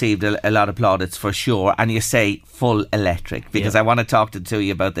received a lot of plaudits for sure, and you say full electric, because I want to talk to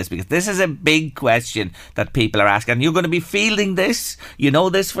you about this, because this is a big question that people are asking, and you're going to be fielding this, you know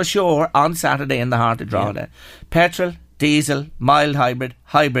this for sure, on Saturday in the heart of Drogheda. Petrol, diesel, mild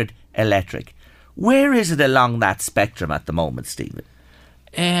hybrid, electric. Where is it along that spectrum at the moment, Stephen?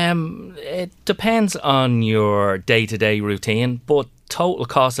 It depends on your day-to-day routine, but total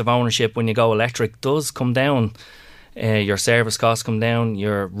cost of ownership when you go electric does come down. Your service costs come down,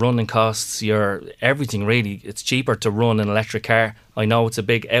 your running costs, your everything really. It's cheaper to run an electric car. I know it's a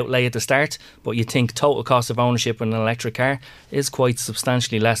big outlay at the start, but you think total cost of ownership in an electric car is quite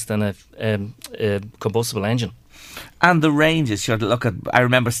substantially less than a combustible engine. And the ranges, sure. Look at, I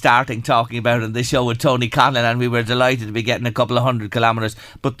remember talking about it in the show with Tony Conlon, and we were delighted to be getting a couple of 100 kilometres.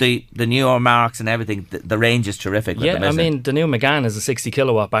 But the newer marks and everything, the range is terrific. Yeah, I mean, the new Megane is a 60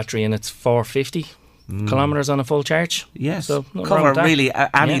 kilowatt battery and it's 450 kilometres on a full charge. Yes, so cover really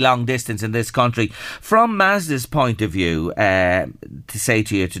any long distance in this country. From Mazda's point of view, to say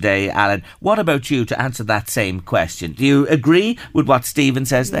to you today, Alan, what about you to answer that same question? Do you agree with what Stephen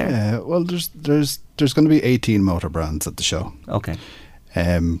says there? Yeah, well, there's going to be 18 motor brands at the show. Okay.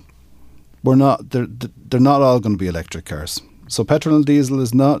 They're not all going to be electric cars. So petrol and diesel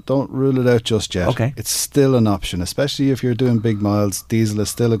is not, don't rule it out just yet. Okay. It's still an option, especially if you're doing big miles. Diesel is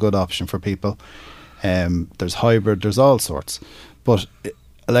still a good option for people. There's hybrid, there's all sorts. But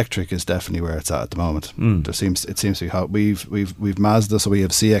electric is definitely where it's at the moment. It seems to be hot. We've Mazda, so we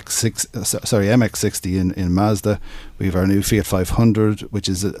have MX-60 in Mazda. We've our new Fiat 500, which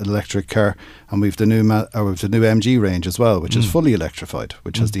is an electric car, and we've the new MG range as well, which is fully electrified,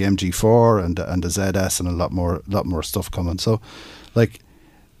 which has the MG4 and the ZS and a lot more stuff coming. So, like,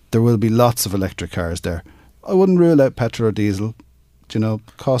 there will be lots of electric cars there. I wouldn't rule out petrol or diesel. You know,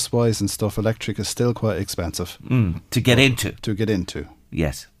 cost wise and stuff, electric is still quite expensive to get into. To get into.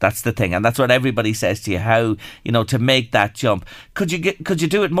 Yes, that's the thing, and that's what everybody says to you. How, you know, to make that jump? Could you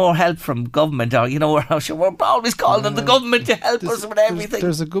do it more help from government? Or, you know, we're always calling on the government to help us with everything.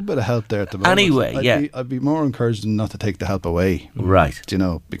 There's a good bit of help there at the moment. Anyway, I'd be more encouraged not to take the help away. Right. Do you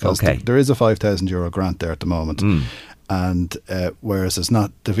know, because there is a €5,000 grant there at the moment. And whereas it's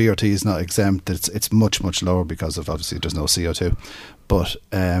not, the VRT is not exempt, it's much lower because of, obviously, there's no CO2. But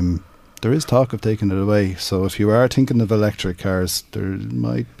there is talk of taking it away. So if you are thinking of electric cars, it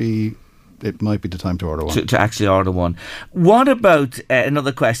might be the time to order one. To actually order one. What about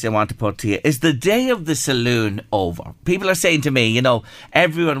another question I want to put to you? Is the day of the saloon over? People are saying to me, you know,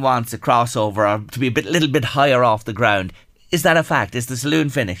 everyone wants a crossover or to be a little bit higher off the ground. Is that a fact? Is the saloon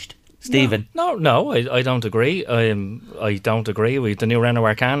finished? Stephen? No, I don't agree. I don't agree with the new Renault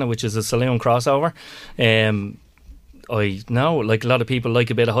Arcana, which is a saloon crossover. Like a lot of people like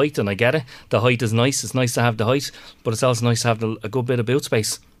a bit of height, and I get it. The height is nice. It's nice to have the height, but it's also nice to have a good bit of boot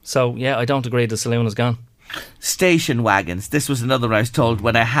space. So, yeah, I don't agree the saloon is gone. Station wagons. This was another one I was told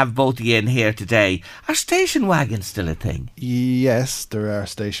when I have both of you in here today. Are station wagons still a thing? Yes, there are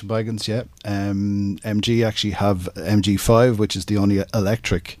station wagons, yeah. MG actually have MG5, which is the only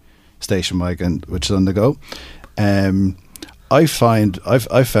electric station wagon which is on the go. I've found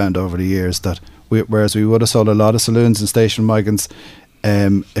over the years that whereas we would have sold a lot of saloons and station wagons,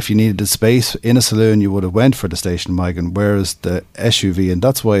 if you needed the space in a saloon, you would have went for the station wagon. Whereas the SUV, and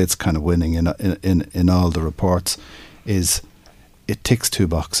that's why it's kind of winning in all the reports, is it ticks two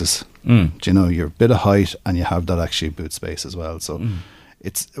boxes. Do you know, you're a bit of height and you have that actually boot space as well. So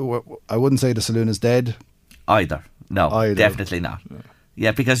I wouldn't say the saloon is dead either. No, definitely not.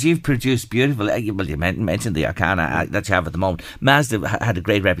 Yeah, because you've produced beautiful, well, you mentioned the Arcana that you have at the moment. Mazda had a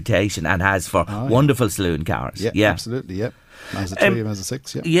great reputation and has for wonderful saloon cars. Yeah, absolutely, yeah. Mazda 3, Mazda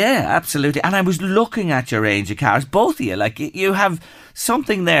 6, yeah. Yeah, absolutely. And I was looking at your range of cars, both of you, like you have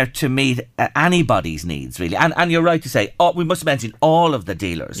something there to meet anybody's needs, really. And you're right to say, we must mention all of the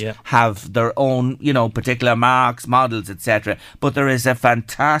dealers have their own, you know, particular marks, models, etc. But there is a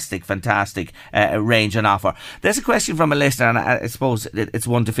fantastic range on offer. There's a question from a listener, and I suppose it's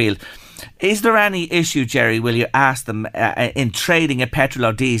one to field. Is there any issue, Jerry, will you ask them, in trading a petrol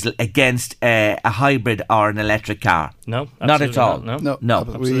or diesel against a hybrid or an electric car? No, not at all. No,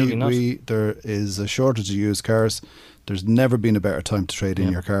 absolutely not. There is a shortage of used cars. There's never been a better time to trade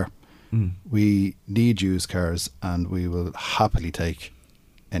in your car. We need used cars, and we will happily take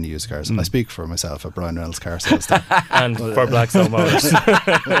any used cars. I speak for myself at Brian Reynolds Car Sales and for Blackstone Motors.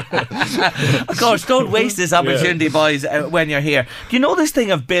 Of course, don't waste this opportunity, boys, when you're here. Do you know this thing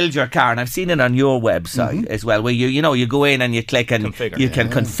of build your car? And I've seen it on your website as well, where you go in and you click and you can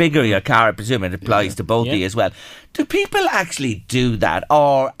configure your car. I presume it applies to both of you as well. Do people actually do that,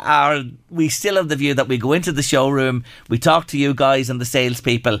 or are we still of the view that we go into the showroom, we talk to you guys and the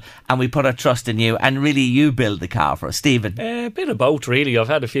salespeople, and we put our trust in you, and really you build the car for us? Stephen? A bit of both, really. I've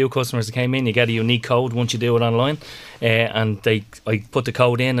had a few customers that came in. You get a unique code once you do it online, and I put the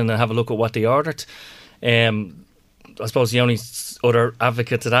code in and I have a look at what they ordered. I suppose the only other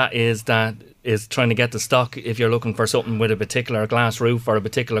advocate to that is trying to get the stock. If you're looking for something with a particular glass roof or a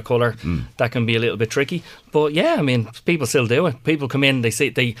particular colour, that can be a little bit tricky. But yeah, I mean, people still do it. People come in,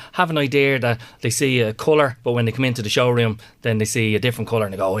 they have an idea that they see a colour, but when they come into the showroom, then they see a different colour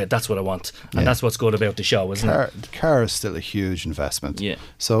and they go, oh yeah, that's what I want. And that's what's good about the show, isn't it? The car is still a huge investment. Yeah.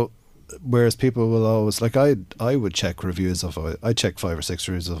 So whereas people will always, like I would check reviews I check 5 or 6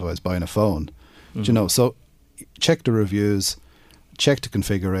 reviews if I was buying a phone. Do you know? So check the reviews, check the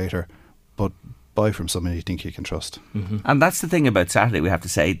configurator, but buy from someone you think you can trust. And that's the thing about Saturday, we have to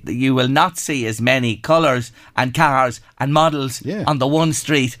say. You will not see as many colours and cars and models on the one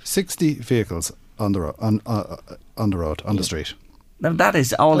street. 60 vehicles on the road, on the street. Now that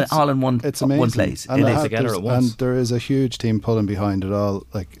is all in one place. And it is together at once. And there is a huge team pulling behind it all.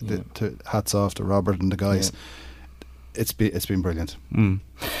 Hats off to Robert and the guys. it's been brilliant.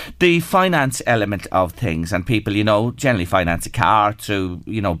 The finance element of things, and people, generally finance a car through,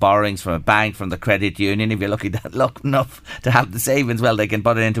 borrowings from a bank, from the credit union. If you're lucky enough to have the savings, well, they can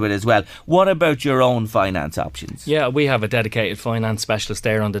put it into it as well. What about your own finance options? Yeah, we have a dedicated finance specialist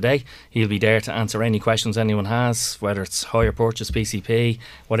there on the day. He'll be there to answer any questions anyone has, whether it's hire purchase, PCP,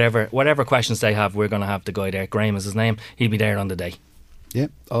 whatever questions they have. We're going to have the guy there. Graham is his name. He'll be there on the day. Yeah,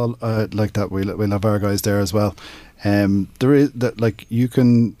 all like that. We'll have our guys there as well. There is that, like, you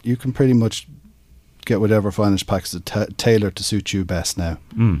can pretty much get whatever finance package tailored to suit you best now.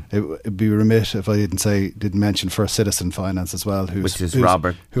 It'd be remiss if I didn't mention First Citizen Finance as well, which is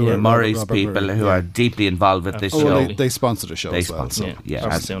Robert Murray's people who are deeply involved with this show. They sponsor the show as well. So.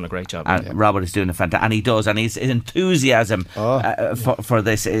 Robert's doing a great job. And Robert is doing a fantastic, and he does, and his enthusiasm for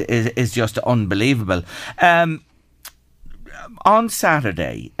this is just unbelievable. On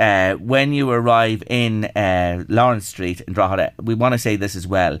Saturday, when you arrive in Lawrence Street in Drogheda, we want to say this as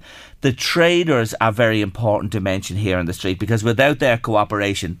well. The traders are very important to mention here on the street, because without their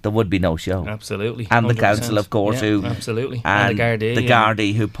cooperation, there would be no show. Absolutely. And 100%. the council, of course, absolutely. And the Gardaí. The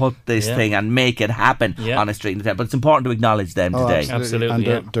Gardaí who put this thing and make it happen on a street in the town. But it's important to acknowledge them today.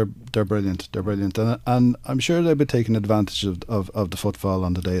 Absolutely. And they're brilliant. They're brilliant. And I'm sure they'll be taking advantage of the footfall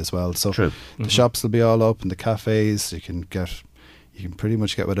on the day as well. So True. The shops will be all open, the cafes, you can pretty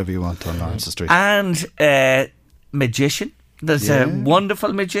much get whatever you want on Lawrence Street. And magician. There's a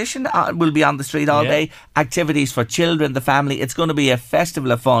wonderful magician will be on the street all day. Activities for children, the family. It's going to be a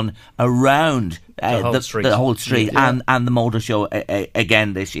festival of fun around the whole street and the motor show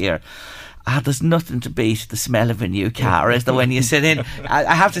again this year. There's nothing to beat the smell of a new car, is there, when you sit in?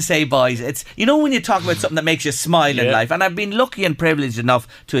 I have to say, boys, it's, when you talk about something that makes you smile in life, and I've been lucky and privileged enough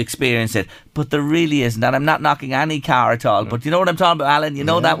to experience it, but there really isn't, and I'm not knocking any car at all, but you know what I'm talking about, Alan? You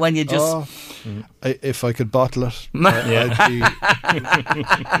know that when you just... if I could bottle it, I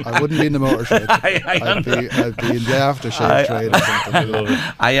wouldn't be in the motor trade. I'd be in the aftershave trade or something.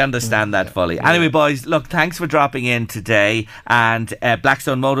 I understand that fully. Anyway, boys, look, thanks for dropping in today. And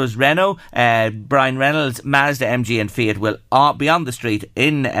Blackstone Motors, Renault, Brian Reynolds, Mazda, MG and Fiat will be on the street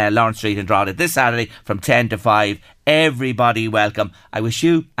in Lawrence Street in Drogheda this Saturday from 10 to 5. Everybody welcome. I wish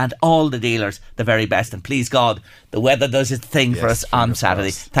you and all the dealers the very best, and please God, the weather does its thing for us on Saturday.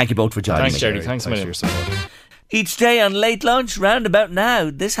 Thank you both for joining me. Thanks, Jerry. Thanks for your support. Each day on Late Lunch, round about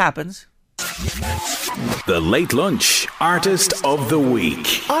now, this happens. The Late Lunch Artist of the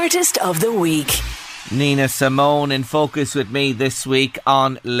Week. Artist of the Week. Nina Simone in focus with me this week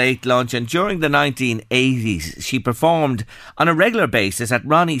on Late Lunch, and during the 1980s she performed on a regular basis at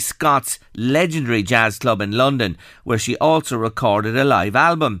Ronnie Scott's legendary jazz club in London, where she also recorded a live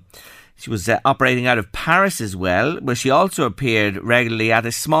album. She was operating out of Paris as well, where she also appeared regularly at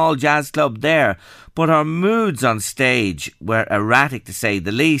a small jazz club there. But her moods on stage were erratic, to say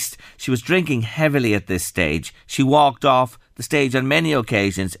the least. She was drinking heavily at this stage. She walked off the stage on many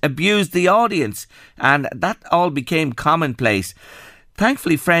occasions, abused the audience, and that all became commonplace.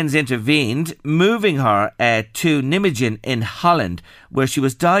 Thankfully, friends intervened, moving her to Nijmegen in Holland, where she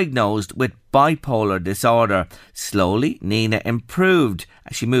was diagnosed with bipolar disorder. Slowly, Nina improved.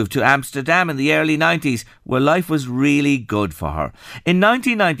 She moved to Amsterdam in the early 90s, where life was really good for her. In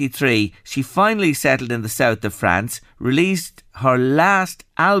 1993, she finally settled in the south of France, released her last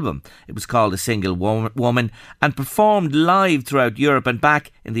album. It was called A Single Woman, and performed live throughout Europe and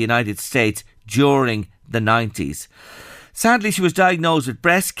back in the United States during the 90s. Sadly, she was diagnosed with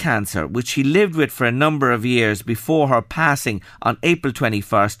breast cancer, which she lived with for a number of years before her passing on April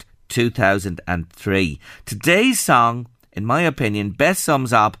 21st, 2003. Today's song, in my opinion, best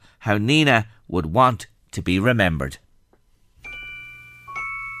sums up how Nina would want to be remembered.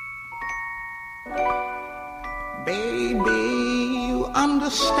 Baby, you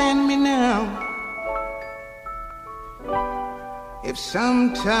understand me now. If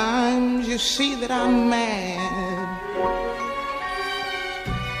sometimes you see that I'm mad,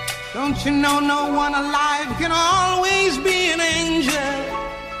 don't you know no one alive can always be an angel?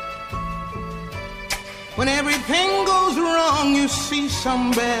 When everything goes wrong, you see some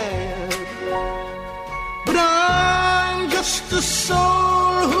bad. But I'm just a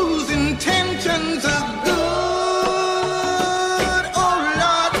soul whose intentions are good. Oh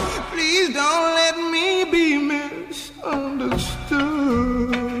Lord, please don't let me be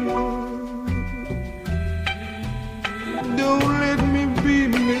misunderstood. Don't let me be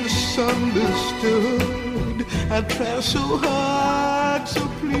misunderstood. I try so hard, so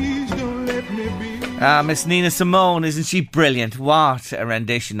please don't let me be. Miss Nina Simone, isn't she brilliant? What a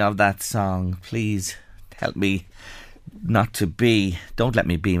rendition of that song. Please help me don't let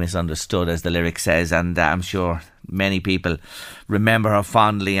me be misunderstood, as the lyric says, and I'm sure many people remember her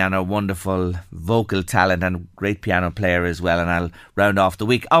fondly and her wonderful vocal talent and great piano player as well. And I'll round off the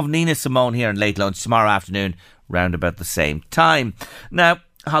week of Nina Simone here in Late Lunch tomorrow afternoon round about the same time. Now,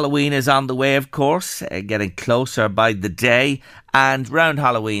 Halloween is on the way, of course, getting closer by the day, and round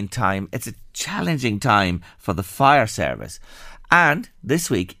Halloween time it's a challenging time for the fire service. And this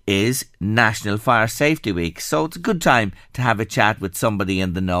week is National Fire Safety Week, so it's a good time to have a chat with somebody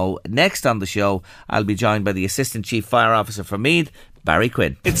in the know. Next on the show, I'll be joined by the Assistant Chief Fire Officer for Meath, Barry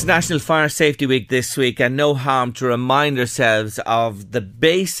Quinn. It's National Fire Safety Week this week, and no harm to remind ourselves of the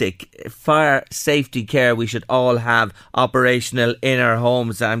basic fire safety care we should all have operational in our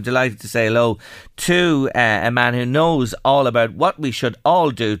homes. I'm delighted to say hello to a man who knows all about what we should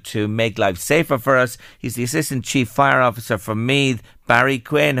all do to make life safer for us. He's the Assistant Chief Fire Officer for Meath, Barry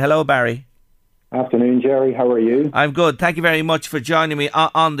Quinn. Hello, Barry. Afternoon, Jerry. How are you? I'm good. Thank you very much for joining me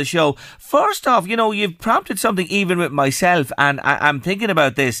on the show. First off, you've prompted something even with myself, and I'm thinking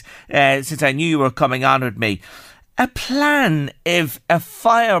about this since I knew you were coming on with me. A plan if a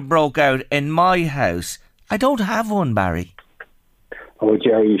fire broke out in my house. I don't have one, Barry. Oh,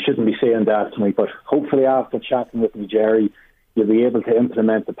 Jerry, you shouldn't be saying that to me, but hopefully after chatting with me, Jerry, you'll be able to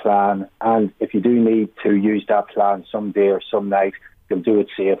implement the plan, and if you do need to use that plan someday or some night, you'll do it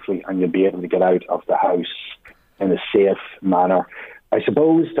safely and you'll be able to get out of the house in a safe manner. I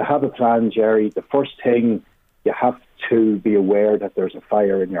suppose to have a plan, Jerry, the first thing, you have to be aware that there's a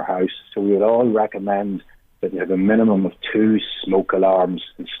fire in your house. So we would all recommend that you have a minimum of 2 smoke alarms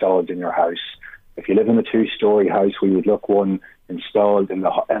installed in your house. If you live in a 2-storey house, we would look one installed in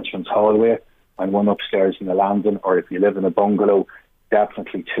the entrance hallway and one upstairs in the landing. Or if you live in a bungalow,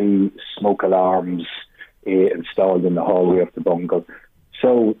 definitely 2 smoke alarms installed in the hallway of the bungalow.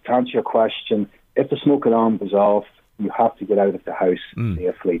 So to answer your question, if the smoke alarm was off, you have to get out of the house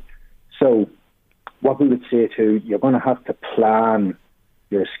safely. So what we would say to you're going to have to plan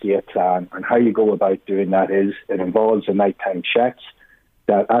your escape plan, and how you go about doing that is it involves a nighttime check,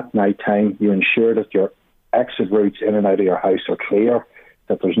 that at nighttime you ensure that your exit routes in and out of your house are clear,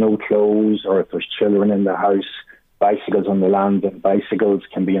 that there's no clothes, or if there's children in the house, bicycles on the landing, bicycles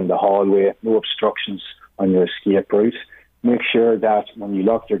can be in the hallway, no obstructions on your escape route. Make sure that when you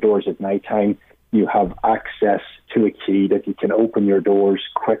lock your doors at night time, you have access to a key that you can open your doors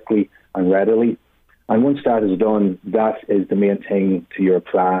quickly and readily. And once that is done, that is the main thing to your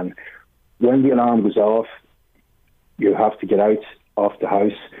plan. When the alarm goes off, you have to get out of the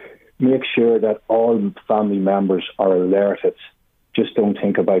house. Make sure that all family members are alerted. Just don't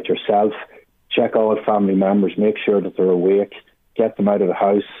think about yourself. Check all family members, make sure that they're awake, get them out of the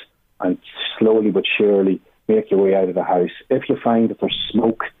house, and slowly but surely make your way out of the house. If you find that there's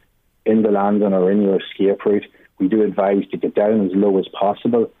smoke in the landing or in your escape route, we do advise to get down as low as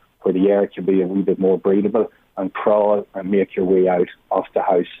possible where the air can be a wee bit more breathable, and crawl and make your way out of the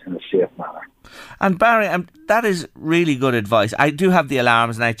house in a safe manner. And Barry, that is really good advice. I do have the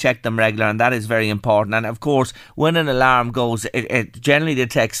alarms and I check them regular, and that is very important. And of course, when an alarm goes, it generally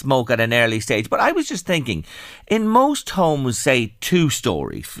detects smoke at an early stage. But I was just thinking, in most homes, say 2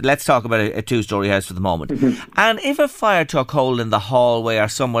 stories, let's talk about a 2-story house for the moment. And if a fire took hold in the hallway or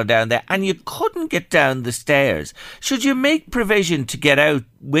somewhere down there and you couldn't get down the stairs, should you make provision to get out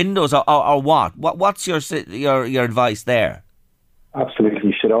windows or what? What's your advice there?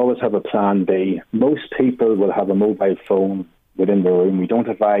 Absolutely. You should always have a plan B. Most people will have a mobile phone within the room. We don't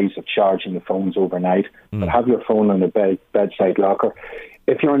advise of charging the phones overnight, but have your phone on a bedside locker.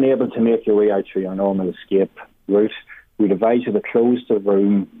 If you're unable to make your way out through your normal escape route, we'd advise you to close the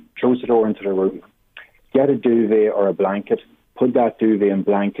door into the room, get a duvet or a blanket, put that duvet and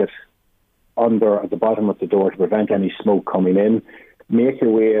blanket at the bottom of the door to prevent any smoke coming in. Make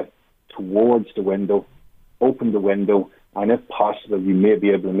your way towards the window, open the window, and if possible, you may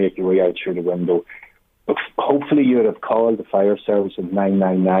be able to make your way out through the window. But hopefully you would have called the fire service at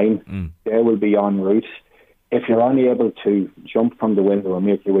 999. They will be en route. If you're unable to jump from the window or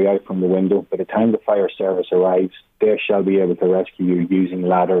make your way out from the window, by the time the fire service arrives, they shall be able to rescue you using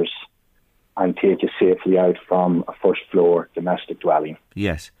ladders and take you safely out from a first floor domestic dwelling.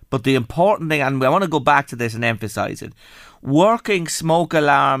 Yes, but the important thing, and I want to go back to this and emphasise it, working smoke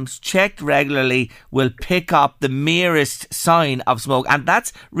alarms checked regularly will pick up the merest sign of smoke, and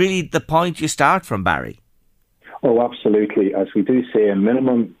that's really the point you start from, Barry. Oh, absolutely. As we do say, a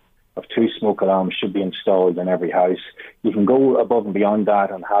minimum of 2 smoke alarms should be installed in every house. You can go above and beyond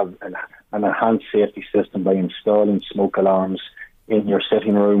that and have an enhanced safety system by installing smoke alarms in your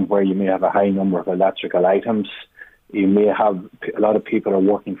sitting room where you may have a high number of electrical items. You may have, a lot of people are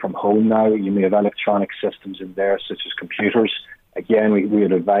working from home now. You may have electronic systems in there, such as computers. Again, we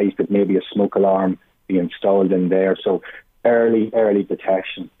would advise that maybe a smoke alarm be installed in there. So early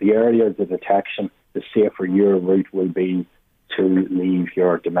detection. The earlier the detection, the safer your route will be to leave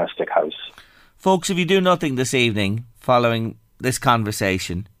your domestic house. Folks, if you do nothing this evening following this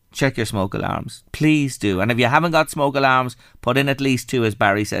conversation, check your smoke alarms. Please do. And if you haven't got smoke alarms, put in at least 2, as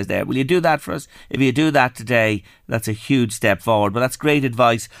Barry says there. Will you do that for us? If you do that today, that's a huge step forward. But that's great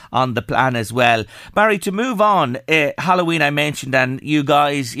advice on the plan as well. Barry, to move on, Halloween I mentioned, and you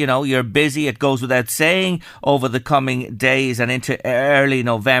guys, you're busy. It goes without saying over the coming days and into early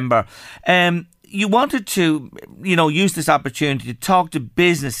November. You wanted to, use this opportunity to talk to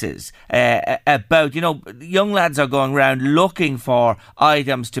businesses about, young lads are going around looking for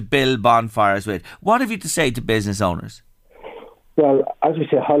items to build bonfires with. What have you to say to business owners? Well, as we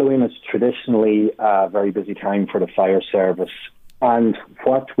say, Halloween is traditionally a very busy time for the fire service. And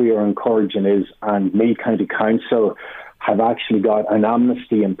what we are encouraging is, and Meath County Council have actually got an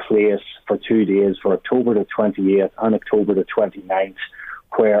amnesty in place for 2 days, for October the 28th and October the 29th,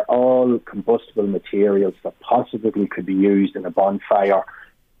 where all combustible materials that possibly could be used in a bonfire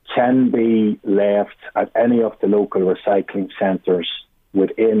can be left at any of the local recycling centres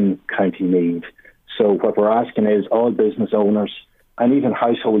within County Meath. So what we're asking is all business owners and even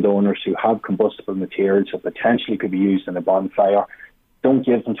household owners who have combustible materials that potentially could be used in a bonfire, don't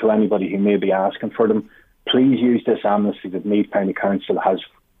give them to anybody who may be asking for them. Please use this amnesty that Meath County Council has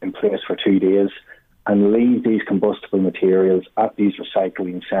in place for 2 days and leave these combustible materials at these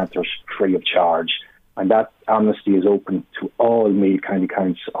recycling centres free of charge. And that amnesty is open to all Meath County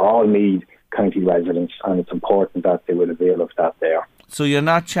Council, all Meath County residents, and it's important that they will avail of that there. So you're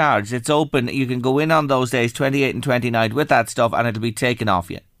not charged, it's open, you can go in on those days, 28 and 29, with that stuff, and it'll be taken off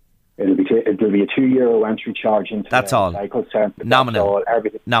you. It'll be a €2 entry charge into that's the all. recycle centre. Nominal. That's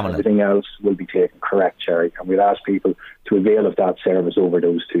all. Nominal. Everything else will be taken, correct, Cherry. And we'll ask people to avail of that service over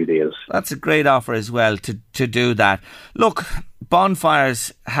those 2 days. That's a great offer as well to do that. Look,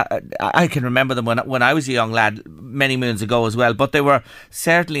 bonfires, I can remember them when I was a young lad many moons ago as well, but they were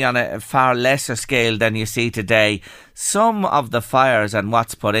certainly on a far lesser scale than you see today. Some of the fires and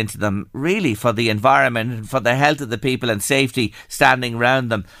what's put into them, really for the environment and for the health of the people and safety standing around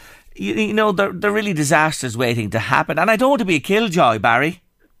them, they're really disasters waiting to happen. And I don't want to be a killjoy, Barry.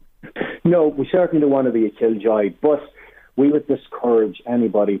 No, we certainly don't want to be a killjoy, but we would discourage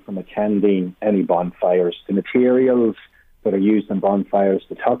anybody from attending any bonfires. The materials that are used in bonfires,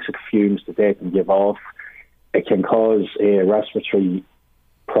 the toxic fumes that they can give off, it can cause respiratory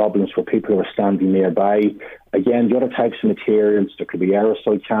problems for people who are standing nearby. Again, the other types of materials, there could be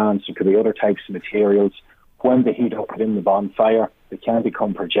aerosol cans, there could be other types of materials. When they heat up within the bonfire, they can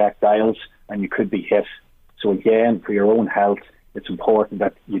become projectiles and you could be hit. So again, for your own health, it's important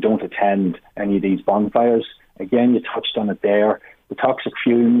that you don't attend any of these bonfires. Again, you touched on it there. The toxic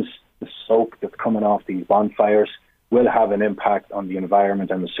fumes, the smoke that's coming off these bonfires will have an impact on the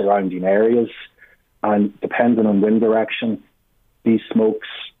environment and the surrounding areas. And depending on wind direction, the smoke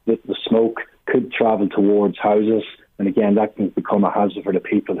could travel towards houses. And again, that can become a hazard for the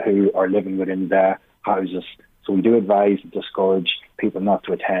people who are living within their houses. So we do advise and discourage people not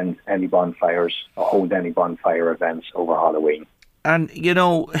to attend any bonfires or hold any bonfire events over Halloween. And,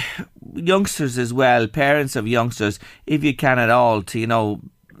 youngsters as well, parents of youngsters, if you can at all, to,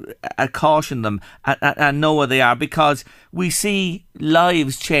 caution them and know where they are, because we see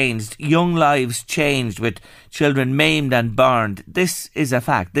lives changed, young lives changed with children maimed and burned. This is a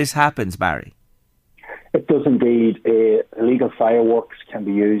fact. This happens, Barry. It does indeed. Illegal fireworks can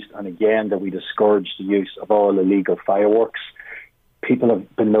be used, and again, that we discourage the use of all illegal fireworks. People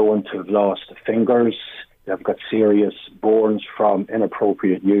have been known to have lost fingers. They've got serious burns from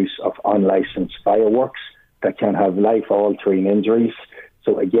inappropriate use of unlicensed fireworks that can have life-altering injuries.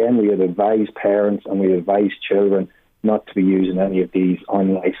 So again, we would advise parents and we advise children not to be using any of these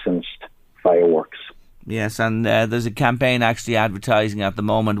unlicensed fireworks. Yes, and there's a campaign actually advertising at the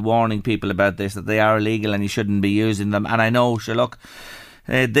moment, warning people about this, that they are illegal and you shouldn't be using them. And I know, sure, look,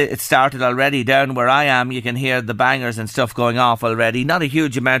 it started already down where I am. You can hear the bangers and stuff going off already. Not a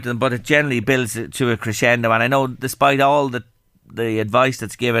huge amount of them, but it generally builds to a crescendo. And I know, despite all the advice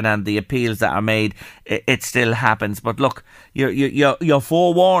that's given and the appeals that are made, it still happens. But look, you're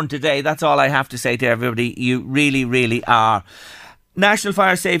forewarned today. That's all I have to say to everybody. You really, really are. National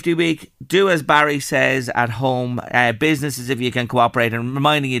Fire Safety Week, do as Barry says at home. Businesses, if you can cooperate, and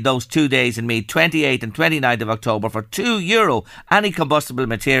reminding you those 2 days in Meath, 28th and 29th of October, for €2, any combustible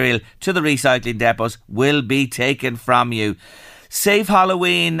material to the recycling depots will be taken from you. Safe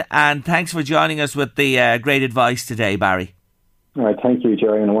Halloween, and thanks for joining us with the great advice today, Barry. All right, thank you,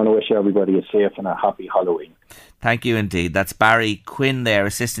 Jerry, and I want to wish everybody a safe and a happy Halloween. Thank you indeed. That's Barry Quinn there,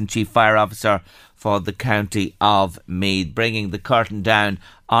 Assistant Chief Fire Officer for the County of Meath, bringing the curtain down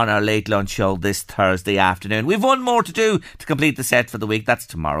on our late lunch show this Thursday afternoon. We've one more to do to complete the set for the week. That's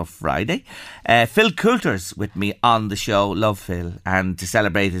tomorrow, Friday. Phil Coulter's with me on the show. Love Phil. And to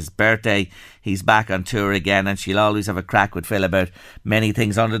celebrate his birthday, he's back on tour again, and she'll always have a crack with Phil about many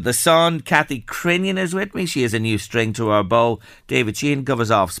things under the sun. Kathy Crinion is with me. She has a new string to her bow. David Sheehan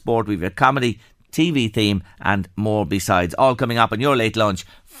covers off sport. We've a comedy, TV theme and more besides, all coming up on your late lunch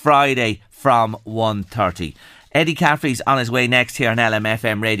Friday from 1:30. Eddie Caffrey's on his way next here on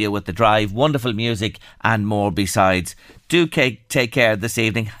LMFM Radio with The Drive. Wonderful music and more besides. Do take care this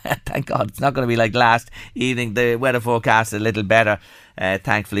evening. Thank God it's not going to be like last evening. The weather forecast is a little better,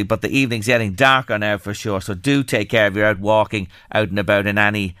 thankfully, but the evening's getting darker now for sure. So do take care if you're out walking, out and about in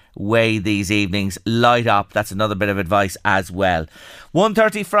any way these evenings. Light up. That's another bit of advice as well.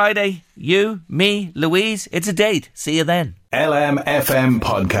 1:30 Friday. You, me, Louise. It's a date. See you then. LMFM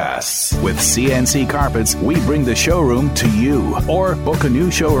Podcasts. With CNC Carpets, we bring the showroom to you. Or book a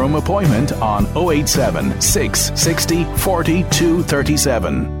new showroom appointment on 087 660 42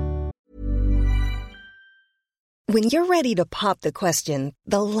 37. When you're ready to pop the question,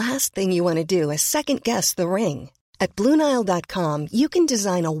 the last thing you want to do is second-guess the ring. At BlueNile.com, you can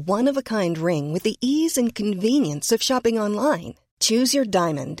design a one-of-a-kind ring with the ease and convenience of shopping online. Choose your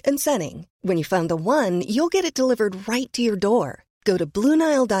diamond and setting. When you find the one, you'll get it delivered right to your door. Go to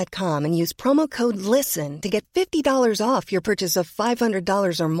BlueNile.com and use promo code LISTEN to get $50 off your purchase of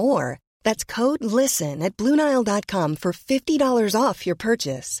 $500 or more. That's code LISTEN at BlueNile.com for $50 off your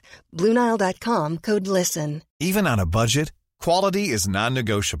purchase. BlueNile.com, code LISTEN. Even on a budget, quality is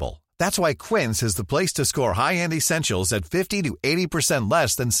non-negotiable. That's why Quince is the place to score high-end essentials at 50 to 80%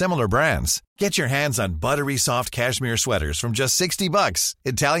 less than similar brands. Get your hands on buttery soft cashmere sweaters from just $60,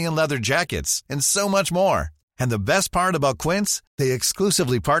 Italian leather jackets, and so much more. And the best part about Quince, they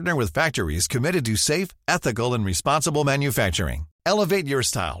exclusively partner with factories committed to safe, ethical, and responsible manufacturing. Elevate your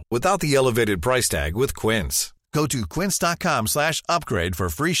style without the elevated price tag with Quince. Go to quince.com/upgrade for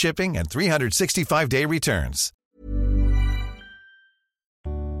free shipping and 365-day returns.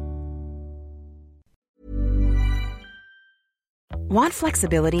 Want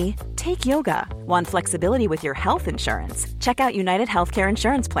flexibility? Take yoga. Want flexibility with your health insurance? Check out United Healthcare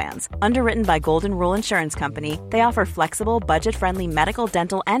Insurance Plans. Underwritten by Golden Rule Insurance Company, they offer flexible, budget-friendly medical,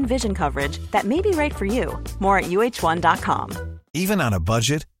 dental, and vision coverage that may be right for you. More at UH1.com. Even on a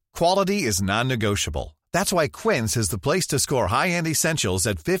budget, quality is non-negotiable. That's why Quince is the place to score high-end essentials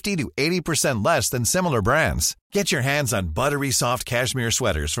at 50 to 80% less than similar brands. Get your hands on buttery soft cashmere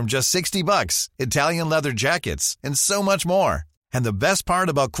sweaters from just $60, Italian leather jackets, and so much more. And the best part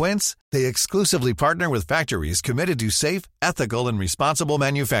about Quince, they exclusively partner with factories committed to safe, ethical, and responsible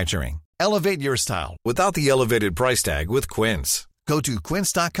manufacturing. Elevate your style without the elevated price tag with Quince. Go to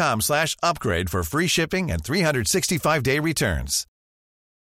quince.com/upgrade for free shipping and 365-day returns.